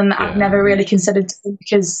was something that I've never really considered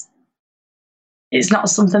because it's not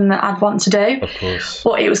something that I'd want to do. Of course.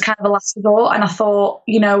 But it was kind of a last resort, and I thought,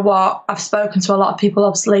 you know what, I've spoken to a lot of people.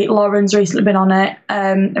 Obviously, Lauren's recently been on it,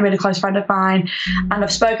 a really close friend of mine, and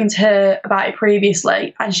I've spoken to her about it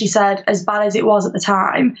previously, and she said, as bad as it was at the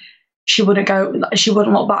time, she wouldn't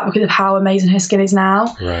look back because of how amazing her skin is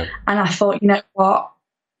now. Right. And I thought, you know what,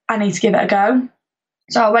 I need to give it a go.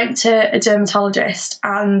 So I went to a dermatologist,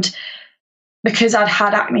 and because I'd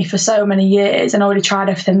had acne for so many years and already tried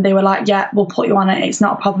everything, they were like, yeah, we'll put you on it. It's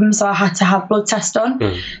not a problem. So I had to have blood tests done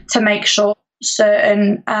to make sure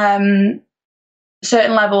certain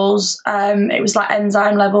levels, it was like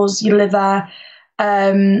enzyme levels, your liver,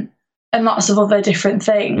 and lots of other different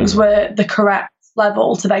things were the correct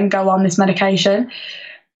level to then go on this medication.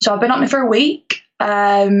 So I've been on it for a week.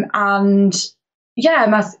 And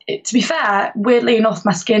yeah, to be fair, weirdly enough,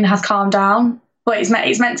 my skin has calmed down. But it's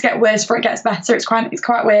meant to get worse before it gets better. It's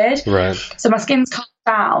quite weird. Right. So my skin's calmed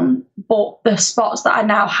down, but the spots that I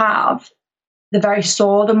now have, they're very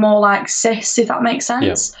sore. They're more like cysts, if that makes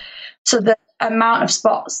sense. Yeah. So the amount of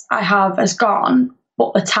spots I have has gone,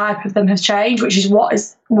 but the type of them has changed, which is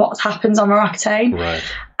what happens on Roaccutane. Right.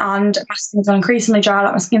 And my skin's gone increasingly dry.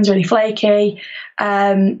 Like my skin's really flaky.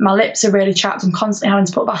 My lips are really chapped. I'm constantly having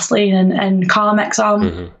to put Vaseline and Carmex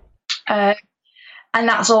on. And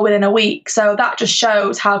that's all within a week. So that just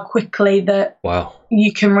shows how quickly that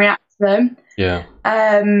you can react to them. Yeah.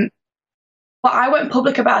 But I went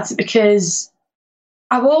public about it because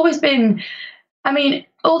I've always been, I mean,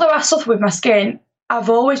 although I suffer with my skin, I've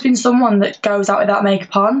always been someone that goes out without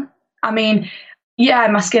makeup on. I mean, yeah,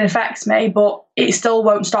 my skin affects me, but it still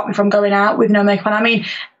won't stop me from going out with no makeup on. I mean,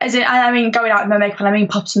 going out with no makeup on, I mean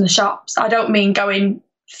pops in the shops. I don't mean going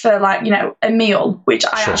for like, you know, a meal, which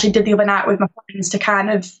I actually did the other night with my friends to kind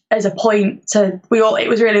of as a point to it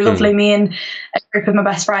was really lovely. Me and a group of my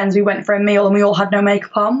best friends, we went for a meal and we all had no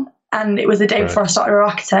makeup on, and it was the day before I started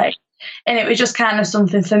Roaccutane, and it was just kind of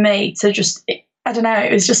something for me to just, I don't know,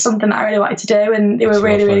 it was just something that I really wanted to do, and they were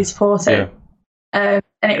really supportive. And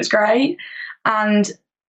it was great.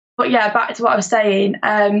 But yeah, back to what I was saying.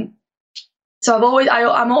 So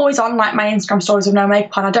I'm always on like my Instagram stories with no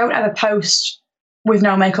makeup on. I don't ever post with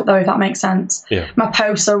no makeup though, if that makes sense. Yeah. My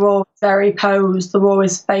posts are all very posed. They're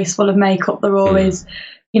always face full of makeup. They're always,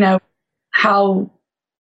 you know, how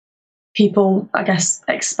people, I guess,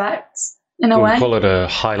 expect in a way. Call it a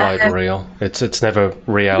highlight reel. It's never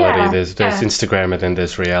reality. Yeah, there's Instagram and then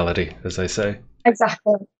there's reality, as they say.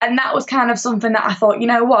 Exactly. And that was kind of something that I thought, you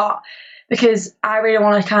know what, because I really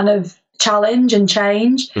want to kind of challenge and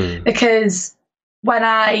change, because when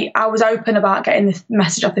I was open about getting this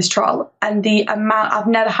message off this troll, and the amount, I've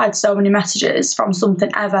never had so many messages from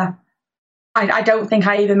something ever. I don't think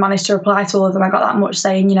I even managed to reply to all of them. I got that much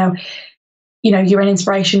saying, you know, you're an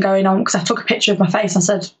inspiration going on, because I took a picture of my face and I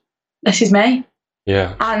said, this is me.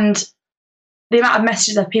 Yeah. And the amount of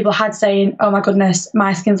messages that people had saying, oh my goodness,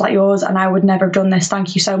 my skin's like yours and I would never have done this.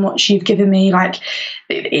 Thank you so much. You've given me, like,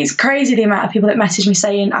 it's crazy the amount of people that message me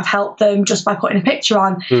saying I've helped them just by putting a picture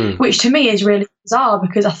on, which to me is really bizarre,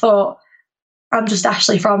 because I thought I'm just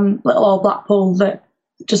Ashleigh from little old Blackpool that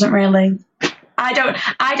doesn't really, I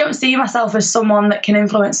don't see myself as someone that can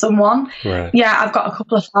influence someone. Right. Yeah, I've got a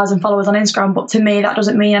couple of thousand followers on Instagram, but to me that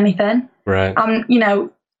doesn't mean anything. Right. You know,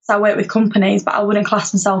 I work with companies, but I wouldn't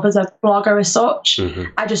class myself as a blogger as such.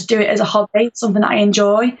 I just do it as a hobby, something that I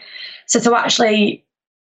enjoy. So to actually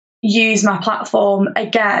use my platform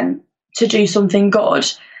again to do something good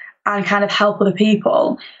and kind of help other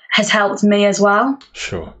people has helped me as well.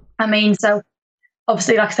 Sure. I mean, so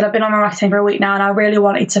obviously, like I said, I've been on my Roaccutane for a week now, and I really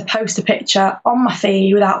wanted to post a picture on my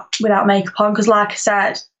feed without makeup on, because like I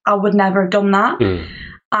said, I would never have done that.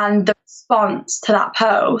 And the response to that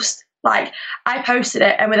post, like, I posted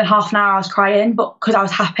it and within half an hour I was crying, but because I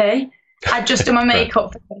was happy. I'd just done my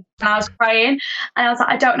makeup and I was crying, and I was like,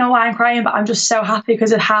 I don't know why I'm crying, but I'm just so happy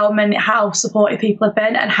because of how supportive people have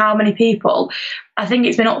been, and how many people. I think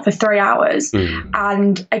it's been up for 3 hours,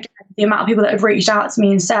 and again, the amount of people that have reached out to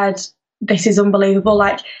me and said, this is unbelievable.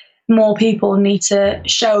 Like, more people need to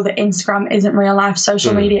show that Instagram isn't real life,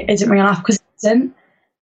 social media isn't real life, because it isn't.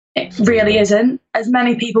 It really isn't. As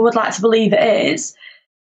many people would like to believe it is,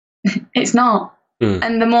 it's not.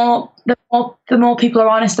 And the more people are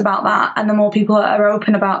honest about that, and the more people are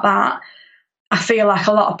open about that, I feel like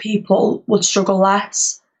a lot of people would struggle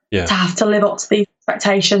less to have to live up to these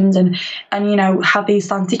expectations and you know, have these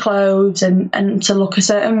fancy clothes and to look a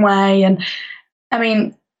certain way. And I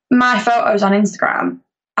mean, my photos on Instagram,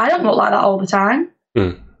 I don't look like that all the time.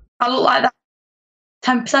 I look like that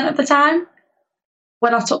 10% of the time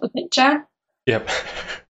when I took the picture. Yep.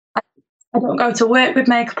 I don't go to work with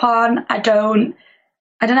makeup on. I don't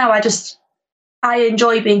know. I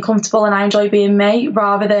enjoy being comfortable and I enjoy being me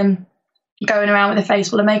rather than going around with a face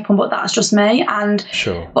full of makeup, but that's just me. And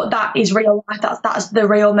Sure. but that is real life. That's the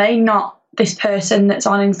real me, not this person that's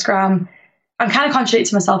on Instagram. I'm kind of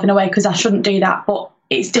contradicting myself in a way because I shouldn't do that, but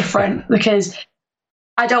it's different because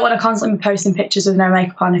I don't want to constantly be posting pictures with no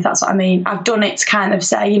makeup on, if that's what I mean. I've done it to kind of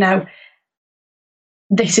say,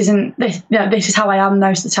 this is how I am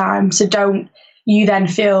most of the time. So don't you then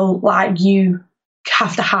feel like you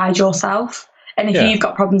have to hide yourself. And if you've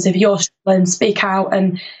got problems, if you're struggling, speak out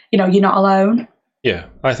and, you're not alone. Yeah,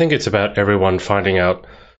 I think it's about everyone finding out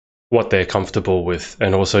what they're comfortable with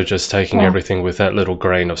and also just taking everything with that little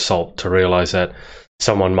grain of salt to realize that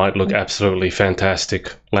someone might look absolutely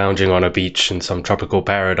fantastic lounging on a beach in some tropical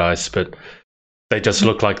paradise, but they just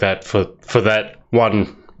look like that for that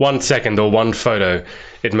one second or one photo.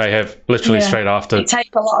 It may have literally straight after. It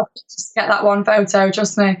takes a lot of pictures to get that one photo,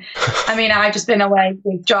 trust me. I mean, I've just been away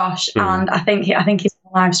with Josh and I think he's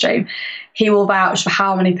on a live stream. He will vouch for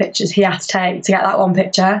how many pictures he has to take to get that one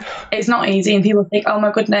picture. It's not easy and people think, oh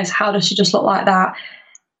my goodness, how does she just look like that?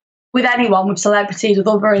 With anyone, with celebrities, with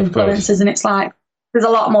other influencers, and it's like, there's a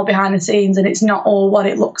lot more behind the scenes and it's not all what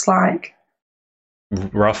it looks like.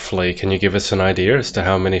 Roughly, can you give us an idea as to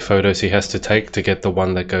how many photos he has to take to get the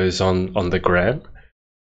one that goes on the gram?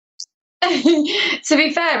 To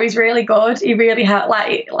be fair, he's really good. He really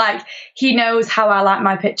like he knows how I like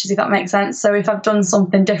my pictures, if that makes sense. So if I've done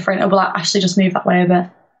something different, I'll be like, Ashley, just move that way a bit.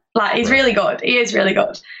 Like, he's really good. He is really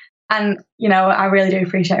good. And, I really do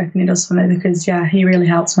appreciate everything he does for me because, he really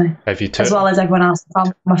helps me. As well as everyone else,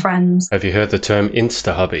 my friends. Have you heard the term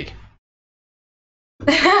Insta hubby?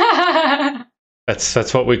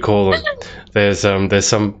 That's what we call them. There's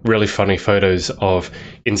some really funny photos of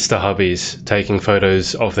Insta hubbies taking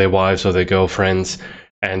photos of their wives or their girlfriends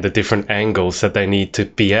and the different angles that they need to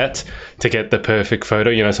be at to get the perfect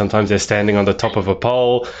photo. Sometimes they're standing on the top of a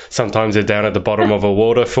pole, sometimes they're down at the bottom of a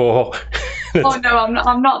waterfall. Oh no,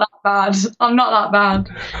 I'm not that bad. I'm not that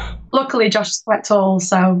bad. Luckily, Josh is quite tall,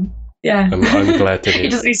 so yeah. I'm glad to hear. He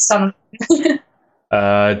just needs sun.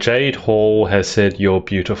 Jade Hall has said, "You're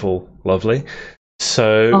beautiful, lovely."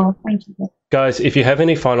 So, thank you. Guys, if you have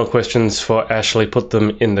any final questions for Ashleigh, put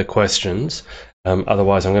them in the questions.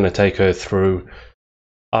 Otherwise, I'm going to take her through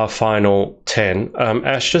our final 10.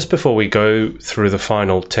 Ash, just before we go through the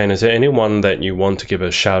final 10, is there anyone that you want to give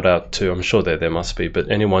a shout out to? I'm sure there must be,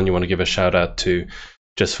 but anyone you want to give a shout out to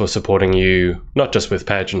just for supporting you, not just with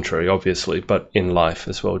pageantry, obviously, but in life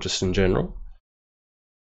as well, just in general?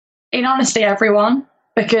 In honesty, everyone,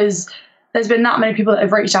 because there's been that many people that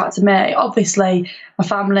have reached out to me. Obviously, my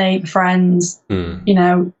family, my friends,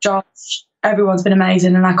 Josh, everyone's been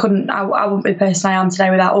amazing. And I wouldn't be the person I am today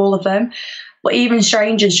without all of them. But even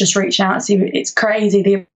strangers just reaching out to you, it's crazy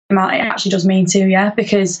the amount it actually does mean to you,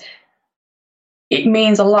 because it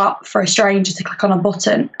means a lot for a stranger to click on a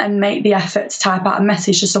button and make the effort to type out a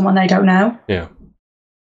message to someone they don't know. Yeah.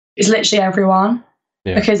 It's literally everyone.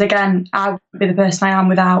 Yeah. Because again, I wouldn't be the person I am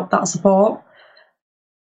without that support.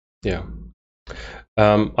 Yeah.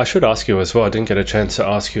 I should ask you as well, I didn't get a chance to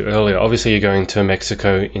ask you earlier. Obviously, you're going to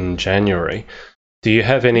Mexico in January. Do you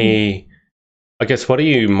have any, I guess, what are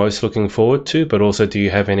you most looking forward to? But also, do you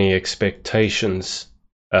have any expectations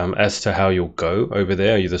as to how you'll go over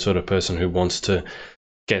there? Are you the sort of person who wants to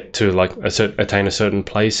get to attain a certain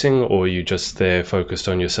placing, or are you just there focused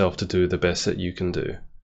on yourself to do the best that you can do?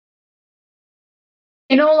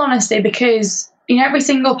 In all honesty, because every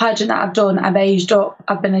single pageant that I've done, I've aged up.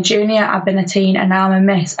 I've been a junior, I've been a teen, and now I'm a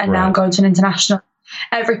miss, and now I'm going to an international.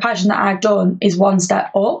 Every pageant that I've done is one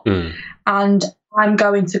step up, and I'm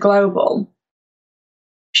going to global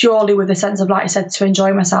purely with a sense of, like I said, to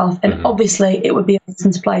enjoy myself. And obviously it would be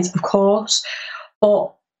amazing to place, of course,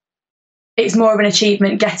 but it's more of an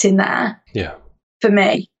achievement getting there for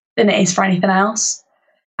me than it is for anything else.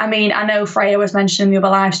 I mean, I know Freya was mentioning in the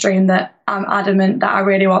other live stream that I'm adamant that I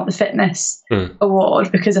really want the fitness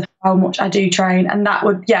award because of how much I do train. And that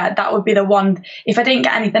would be the one. If I didn't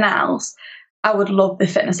get anything else, I would love the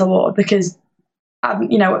fitness award because,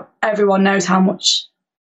 everyone knows how much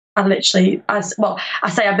I literally, I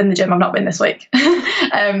say I've been in the gym, I've not been this week.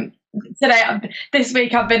 This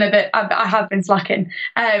week I have been slacking.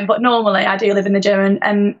 But normally I do live in the gym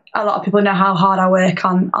and a lot of people know how hard I work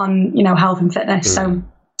on health and fitness. So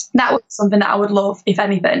that was something that I would love, if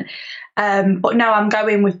anything. But no, I'm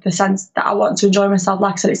going with the sense that I want to enjoy myself.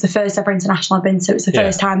 Like I said, it's the first ever international I've been to. It's the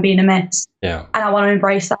first time being a miss. Yeah. And I want to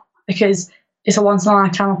embrace that because it's a once in a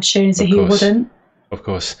lifetime opportunity. Who wouldn't? Of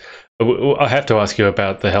course. I have to ask you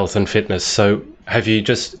about the health and fitness. So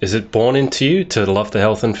is it born into you to love the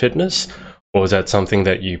health and fitness? Or is that something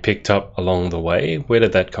that you picked up along the way? Where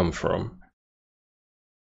did that come from?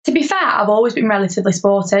 To be fair, I've always been relatively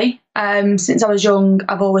sporty. Since I was young,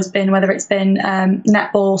 I've always been, whether it's been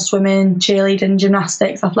netball, swimming, cheerleading,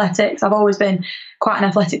 gymnastics, athletics, I've always been quite an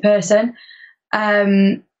athletic person.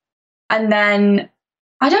 And then,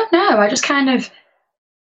 I don't know, I just kind of,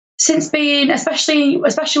 since being, especially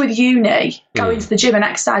with uni, going to the gym and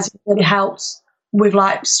exercising really helps with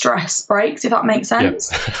like stress breaks, if that makes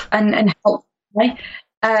sense, and helps me.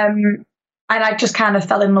 And I just kind of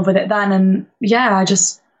fell in love with it then, and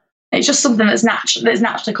it's just something that's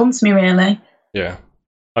naturally come to me, really. Yeah,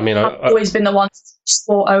 I mean, I've always been the one to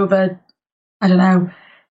sport over. I don't know.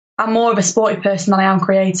 I'm more of a sporty person than I am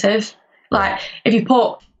creative. Like, if you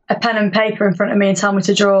put a pen and paper in front of me and tell me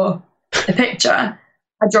to draw a picture,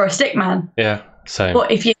 I draw a stick man. Yeah, same.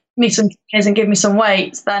 But if you give me some figures and give me some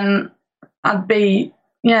weights, then I'd be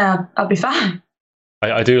fine.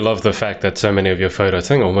 I do love the fact that so many of your photos, I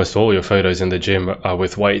think almost all your photos in the gym are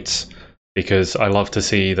with weights, because I love to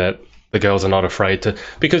see that the girls are not afraid to,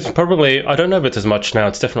 because probably, I don't know if it's as much now,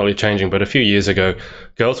 it's definitely changing, but a few years ago,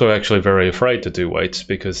 girls were actually very afraid to do weights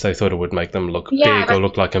because they thought it would make them look big or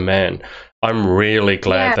look like a man. I'm really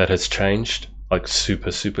glad that has changed, like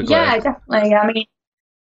super, super glad. Yeah, definitely. I mean,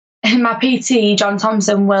 my PT, John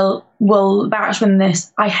Thompson, will vouch for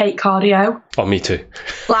this. I hate cardio. Oh, me too.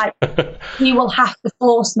 Like, he will have to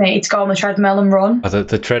force me to go on the treadmill and run. Oh,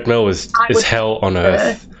 the treadmill is hell on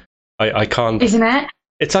earth. I can't. Isn't it?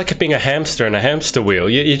 It's like being a hamster in a hamster wheel.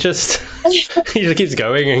 You just he just keeps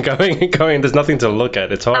going and going and going. There's nothing to look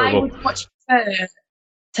at. It's horrible. I would much prefer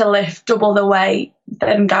to lift double the weight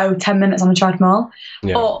than go 10 minutes on a treadmill.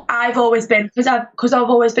 Yeah. But I've always been, because I've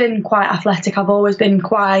always been quite athletic. I've always been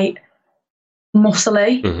quite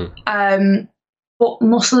muscly. Mm-hmm. But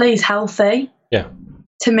muscly is healthy. Yeah.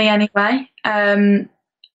 To me anyway. And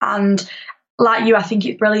like you, I think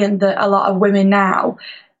it's brilliant that a lot of women now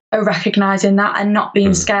are recognising that and not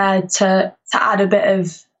being scared to add a bit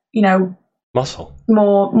of, muscle,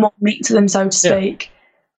 more meat to them, so to speak,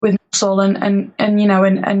 with muscle and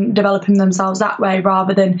developing themselves that way,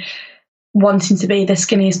 rather than wanting to be the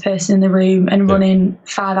skinniest person in the room and running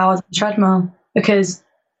 5 hours on the treadmill. Because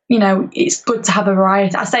it's good to have a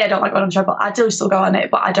variety. I say I don't like going on the treadmill. I do still go on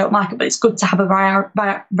it, but I don't like it. But it's good to have a variety.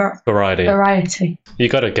 You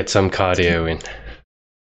got to get some cardio in.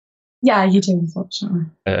 Yeah, you do, unfortunately.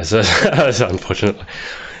 Unfortunately.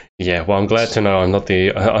 Yeah, well, I'm glad to know I'm not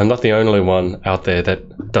the only one out there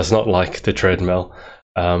that does not like the treadmill.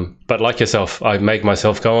 But like yourself, I make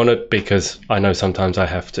myself go on it because I know sometimes I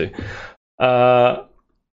have to.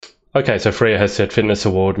 Okay, so Freya has said Fitness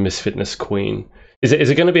Award, Miss Fitness Queen. Is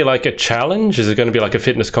it going to be like a challenge? Is it going to be like a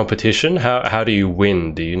fitness competition? How do you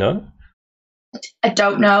win? Do you know? I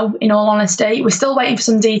don't know, in all honesty. We're still waiting for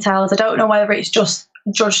some details. I don't know whether it's just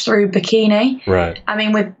judged through bikini. Right. I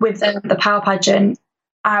mean, with the power pageant,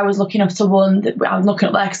 I was lucky enough to win. I was looking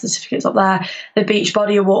at their certificates up there, the Beach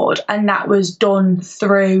Body Award, and that was done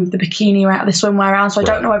through the bikini round, the swimwear round. So I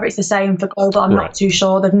don't know whether it's the same for global. I'm not too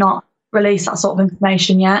sure. They've not released that sort of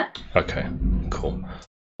information yet. Okay, cool.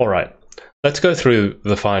 All right, let's go through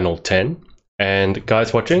the final 10. And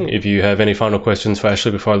guys watching, if you have any final questions for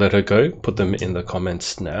Ashleigh before I let her go, put them in the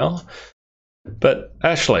comments now. But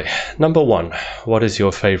Ashleigh, number 1, what is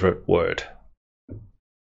your favourite word?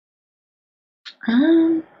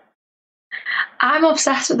 I'm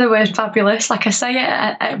obsessed with the word fabulous. Like, I say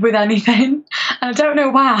it with anything, and I don't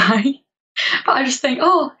know why, but I just think,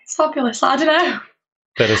 oh, it's fabulous. I don't know.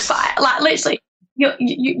 But like literally,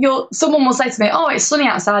 someone will say to me, oh, it's sunny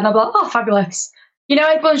outside, and I'll be like, oh, fabulous.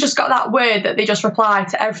 Everyone's just got that word that they just reply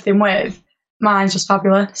to everything with. Mine's just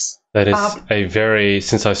fabulous. That is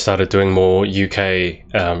since I've started doing more UK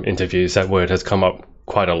interviews, that word has come up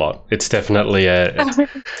quite a lot. It's definitely a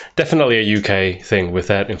UK thing with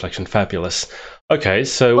that inflection, fabulous. Okay,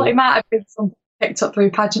 so... Well, it might have been something picked up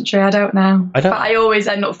through pageantry, I don't know. But I always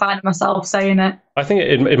end up finding myself saying it. I think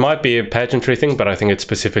it might be a pageantry thing, but I think it's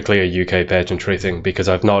specifically a UK pageantry thing because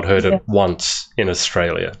I've not heard it once in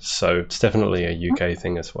Australia. So it's definitely a UK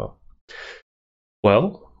thing as well.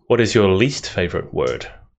 Well, what is your least favourite word?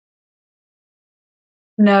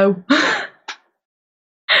 No.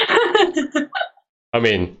 I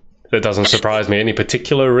mean, that doesn't surprise me. Any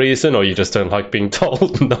particular reason, or you just don't like being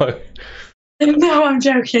told? No. No, I'm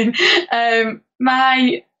joking.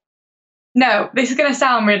 No, this is going to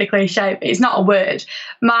sound really cliche, but it's not a word.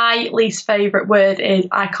 My least favourite word is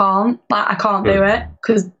I can't. Like, I can't do it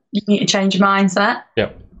because you need to change your mindset.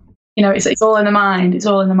 Yep. It's all in the mind. It's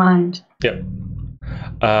all in the mind. Yep.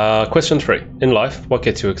 Question 3. In life, what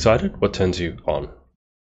gets you excited? What turns you on?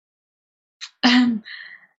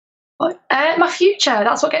 My future.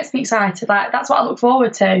 That's what gets me excited. Like, that's what I look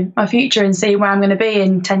forward to, my future, and seeing where I'm going to be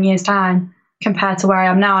in 10 years' time compared to where I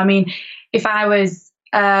am now. I mean, if I was,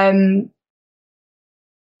 if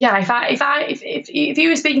you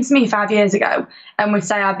were speaking to me 5 years ago and would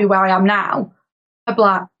say I'd be where I am now, I'd be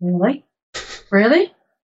like, really?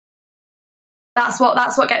 That's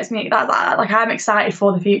what gets me. Like, I'm excited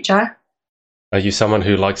for the future. Are you someone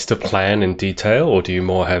who likes to plan in detail, or do you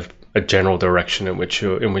more have a general direction in which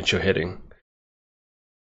you're heading?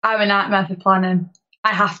 I'm a nightmare for planning.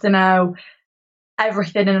 I have to know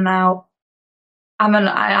everything in and out.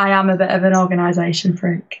 I am a bit of an organisation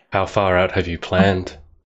freak. How far out have you planned?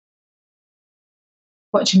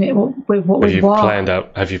 What do you mean?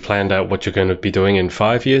 Have you planned out what you're going to be doing in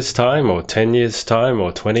 5 years' time, or 10 years' time,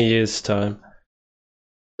 or 20 years' time?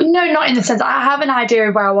 No, not in the sense. I have an idea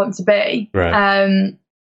of where I want to be. Right.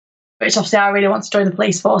 Which obviously I really want to join the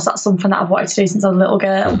police force. That's something that I've wanted to do since I was a little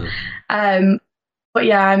girl. Mm-hmm. But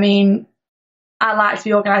yeah, I mean, I like to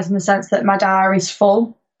be organised in the sense that my diary's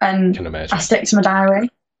full and I stick to my diary.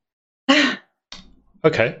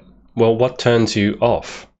 Okay. Well, what turns you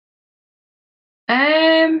off?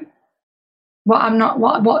 What I'm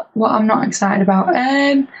not excited about.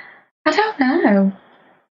 I don't know.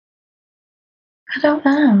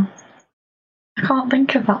 I can't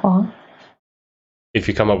think of that one. If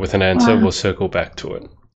you come up with an answer, we'll circle back to it.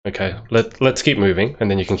 Okay, let's keep moving, and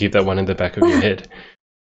then you can keep that one in the back of your head.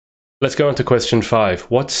 Let's go on to question 5.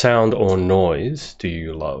 What sound or noise do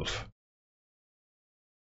you love?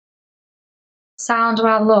 Sound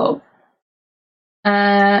I love?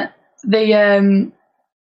 The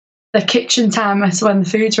kitchen timer, so when the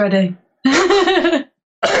food's ready.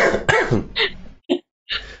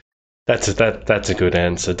 That's a good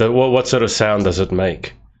answer. What sort of sound does it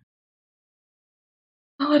make?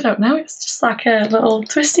 Oh, I don't know. It's just like a little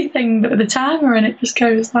twisty thing with a timer, and it just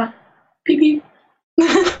goes like beep beep.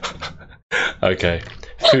 Okay,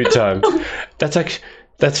 food time. That's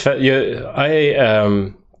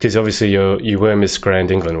because obviously you were Miss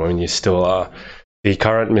Grand England. I mean, you still are. The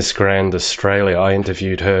current Miss Grand Australia, I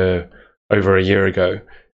interviewed her over a year ago,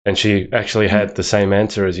 and she actually had the same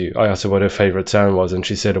answer as you. I asked her what her favourite sound was, and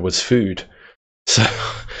she said it was food. So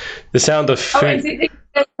the sound of food. Oh, is it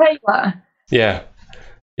Taylor? Yeah.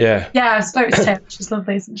 Yeah. Yeah, I spoke to her. She's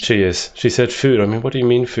lovely, isn't she? She is. She said food. I mean, what do you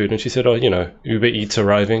mean food? And she said, Uber Eats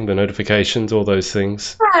arriving, the notifications, all those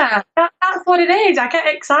things. Yeah, that's what it is. I get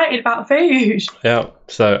excited about food. Yeah,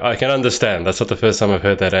 so I can understand. That's not the first time I've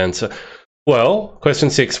heard that answer. Well, question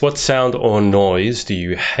 6. What sound or noise do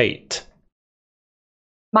you hate?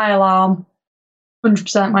 My alarm.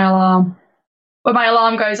 100% my alarm. When my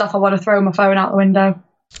alarm goes off, I want to throw my phone out the window.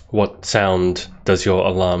 What sound does your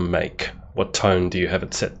alarm make? What tone do you have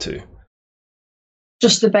it set to?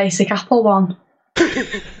 Just the basic Apple one.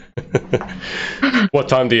 What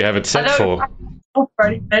time do you have it set for? For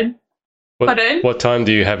anything. What time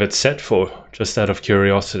do you have it set for? Just out of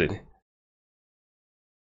curiosity.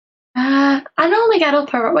 I normally get up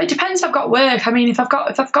it depends if I've got work. I mean, if I've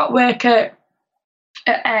got work at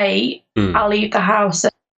 8, I'll leave the house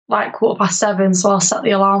at like 7:15, so I'll set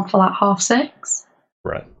the alarm for like 6:30.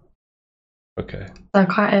 Right. Okay. So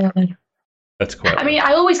quite early. That's quite. I mean,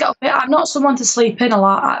 I always get up. I'm not someone to sleep in a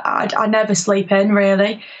lot. I never sleep in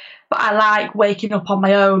really, but I like waking up on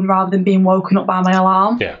my own rather than being woken up by my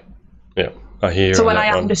alarm. Yeah. I hear. So when I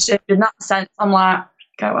am disturbed in that sense, I'm like,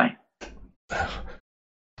 go away.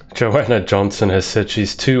 Joanna Johnson has said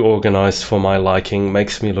she's too organised for my liking.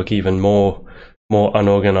 Makes me look even more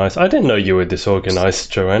unorganised. I didn't know you were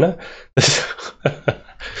disorganised, Joanna.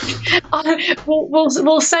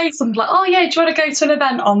 We'll say something like, oh yeah, do you want to go to an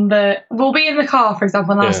event we'll be in the car, for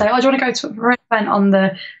example, and I'll say, oh, do you want to go to an event on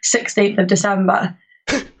the 16th of December?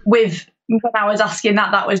 When I was asking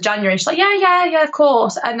that was January. She's like, yeah, of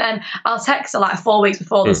course. And then I'll text her like 4 weeks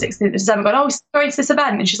before the 16th of December going, oh, we're going to this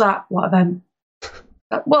event. And she's like, what event?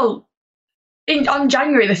 Well, on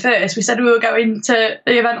January the 1st, we said we were going to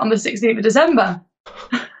the event on the 16th of December.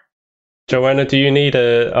 Joanna, do you need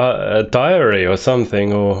a diary or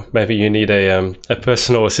something, or maybe you need a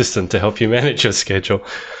personal assistant to help you manage your schedule?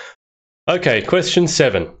 Okay, question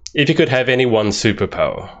 7. If you could have any one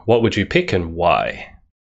superpower, what would you pick and why?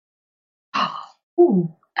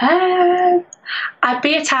 I'd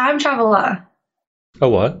be a time traveller. A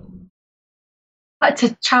what? Like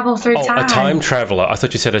to travel through time. A time traveller. I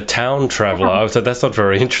thought you said a town traveller. I said that's not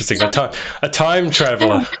very interesting. A time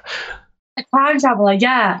traveller. A time traveller,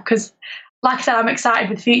 yeah. Because, like I said, I'm excited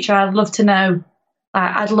for the future. I'd love to know,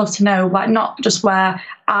 like not just where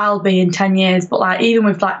I'll be in 10 years, but like even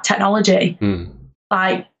with like technology,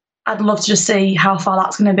 like I'd love to just see how far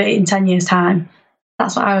that's going to be in 10 years' time.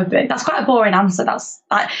 That's what I would be. That's quite a boring answer.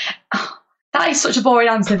 That is such a boring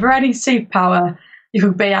answer. For any superpower you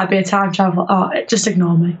could be, I'd be a time traveler. Oh, just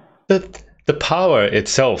ignore me. The power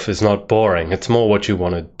itself is not boring. It's more what you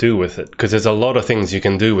want to do with it. Because there's a lot of things you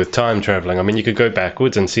can do with time traveling. I mean, you could go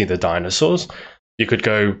backwards and see the dinosaurs. You could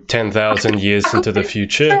go 10,000 years into the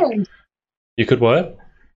future. You could what?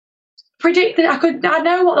 Predict that I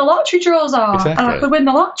know what the lottery draws are. Exactly. And I could win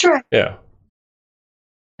the lottery. Yeah.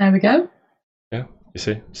 There we go. Yeah, you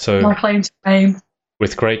see. So my claim to fame.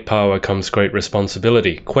 With great power comes great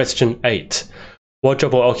responsibility. Question 8. What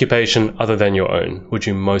job or occupation other than your own would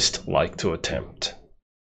you most like to attempt?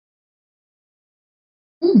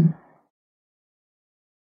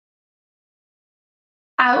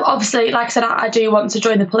 Obviously, like I said, I do want to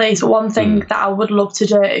join the police, but one thing that I would love to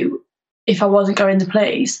do if I wasn't going the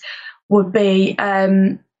police would be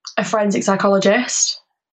a forensic psychologist.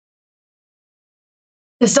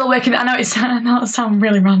 They're still working. I know it sounds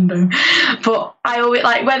really random, but I always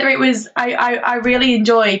like whether it was I really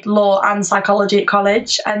enjoyed law and psychology at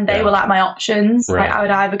college, and they were like my options. Right. Like I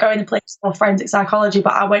would either go in the police or forensic psychology,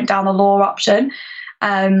 but I went down the law option.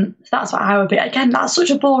 So that's what I would be. Again, that's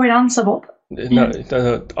such a boring answer, but No,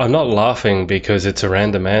 I'm not laughing because it's a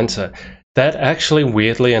random answer. That actually,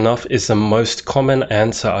 weirdly enough, is the most common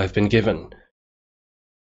answer I've been given.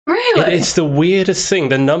 Really? It's the weirdest thing.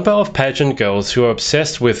 The number of pageant girls who are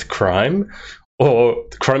obsessed with crime or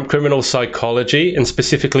criminal psychology and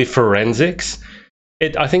specifically forensics.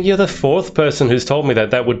 I think you're the 4th person who's told me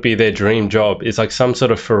that would be their dream job, is like some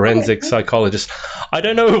sort of forensic psychologist. I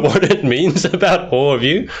don't know what it means about all of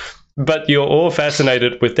you, but you're all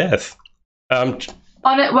fascinated with death.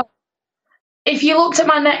 If you looked at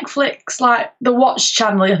my Netflix, like the Watch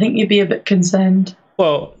channel, I think you'd be a bit concerned.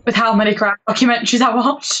 Well, with how many crime documentaries I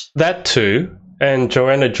watch. That too. And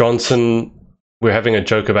Joanna Johnson, we're having a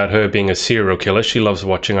joke about her being a serial killer. She loves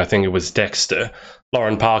watching, I think it was Dexter.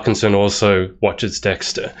 Lauren Parkinson also watches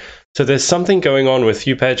Dexter. So there's something going on with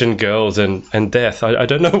you pageant girls and death. I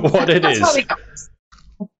don't know what it is.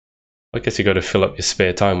 I guess you got to fill up your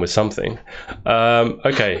spare time with something.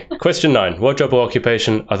 Okay, question 9. What job or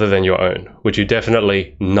occupation other than your own would you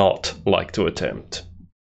definitely not like to attempt?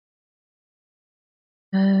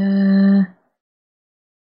 I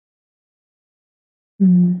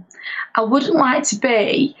wouldn't like to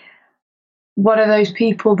be one of those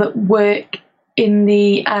people that work in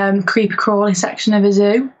the creepy crawly section of a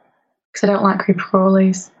zoo, because I don't like creepy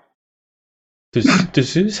crawlies. Do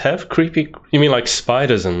zoos have creepy? You mean like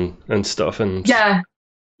spiders and stuff? And yeah,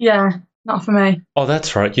 not for me. Oh,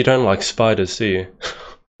 that's right. You don't like spiders, do you?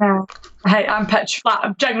 No, I'm petrified.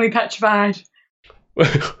 I'm genuinely petrified.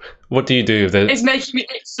 What do you do? It's making me.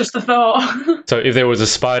 It's just a thought. So, if there was a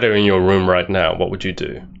spider in your room right now, what would you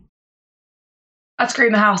do? I'd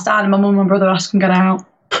scream the house down, and my mum and my brother ask them to get out.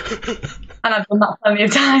 And I've done that plenty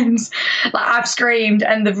of times. Like I've screamed,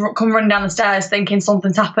 and they've come running down the stairs thinking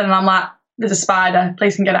something's happened, and I'm like, "There's a spider.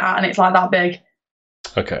 Please can get it out," and it's like that big.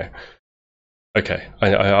 Okay.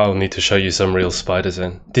 I'll need to show you some real spiders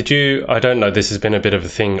then. Did you, I don't know, this has been a bit of a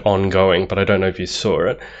thing ongoing, but I don't know if you saw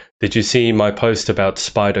it. Did you see my post about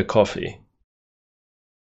spider coffee?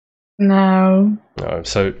 No. No.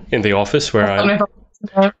 So in the office where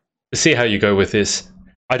see how you go with this.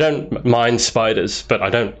 I don't mind spiders, but I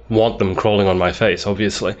don't want them crawling on my face,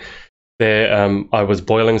 obviously. I was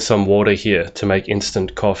boiling some water here to make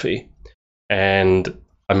instant coffee, and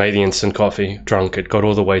I made the instant coffee, drunk it, got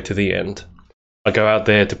all the way to the end. I go out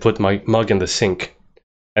there to put my mug in the sink,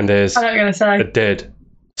 and there's a dead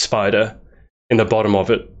spider in the bottom of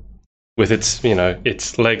it with its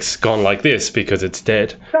legs gone like this because it's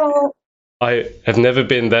dead. Oh. I have never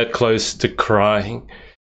been that close to crying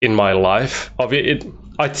in my life.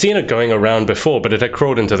 I'd seen it going around before, but it had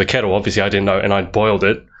crawled into the kettle. Obviously, I didn't know, and I'd boiled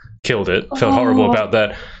it, killed it, felt horrible about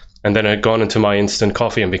that. And then it had gone into my instant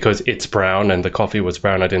coffee, and because it's brown and the coffee was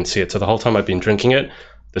brown, I didn't see it. So the whole time I'd been drinking it,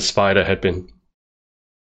 the spider had been...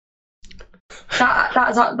 That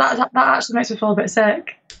actually makes me feel a bit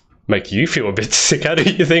sick. Make you feel a bit sick? How do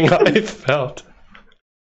you think I felt?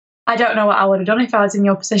 I don't know what I would have done if I was in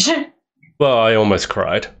your position. Well, I almost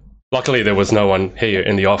cried. Luckily, there was no one here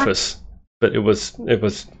in the office, but it was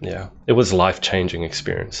life-changing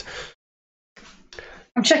experience.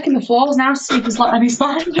 I'm checking the floors now to see if there's like any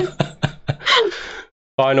spiders.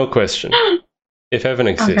 Final question. If heaven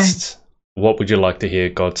exists, what would you like to hear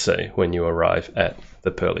God say when you arrive at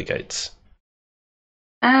the pearly gates?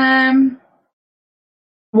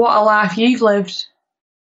 What a life you've lived.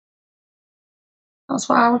 That's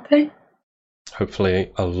what I would be. Hopefully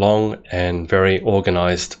a long and very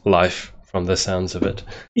organized life from the sounds of it.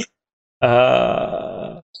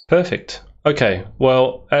 Perfect. Okay,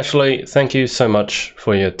 well, Ashleigh, thank you so much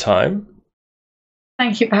for your time.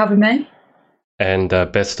 Thank you for having me. And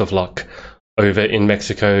best of luck over in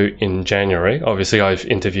Mexico in January. Obviously, I've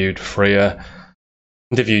interviewed Freya,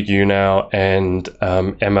 interviewed you now, and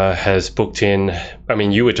Emma has booked in. I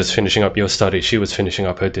mean, you were just finishing up your study. She was finishing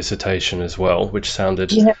up her dissertation as well, which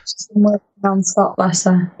sounded Yeah, she's been working non-stop, bless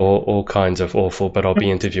her. all kinds of awful, but I'll be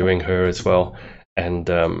interviewing her as well. And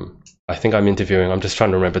I think I'm just trying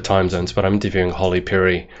to remember time zones, but I'm interviewing Holly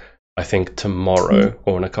Perry, I think tomorrow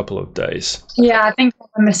or in a couple of days. Yeah, I think I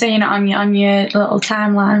remember seeing it on your little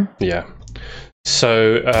timeline. Yeah.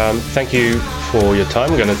 So thank you for your time.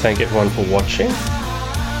 I'm going to thank everyone for watching.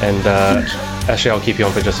 And Ashleigh, I'll keep you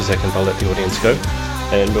on for just a second. I'll let the audience go.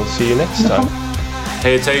 And we'll see you next time.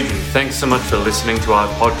 Hey, it's Adrian. Thanks so much for listening to our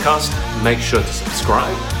podcast. Make sure to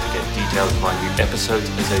subscribe to get details of our new episodes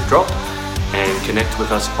as they drop. And connect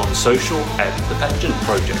with us on social at The Pageant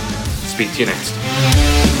Project. Speak to you next.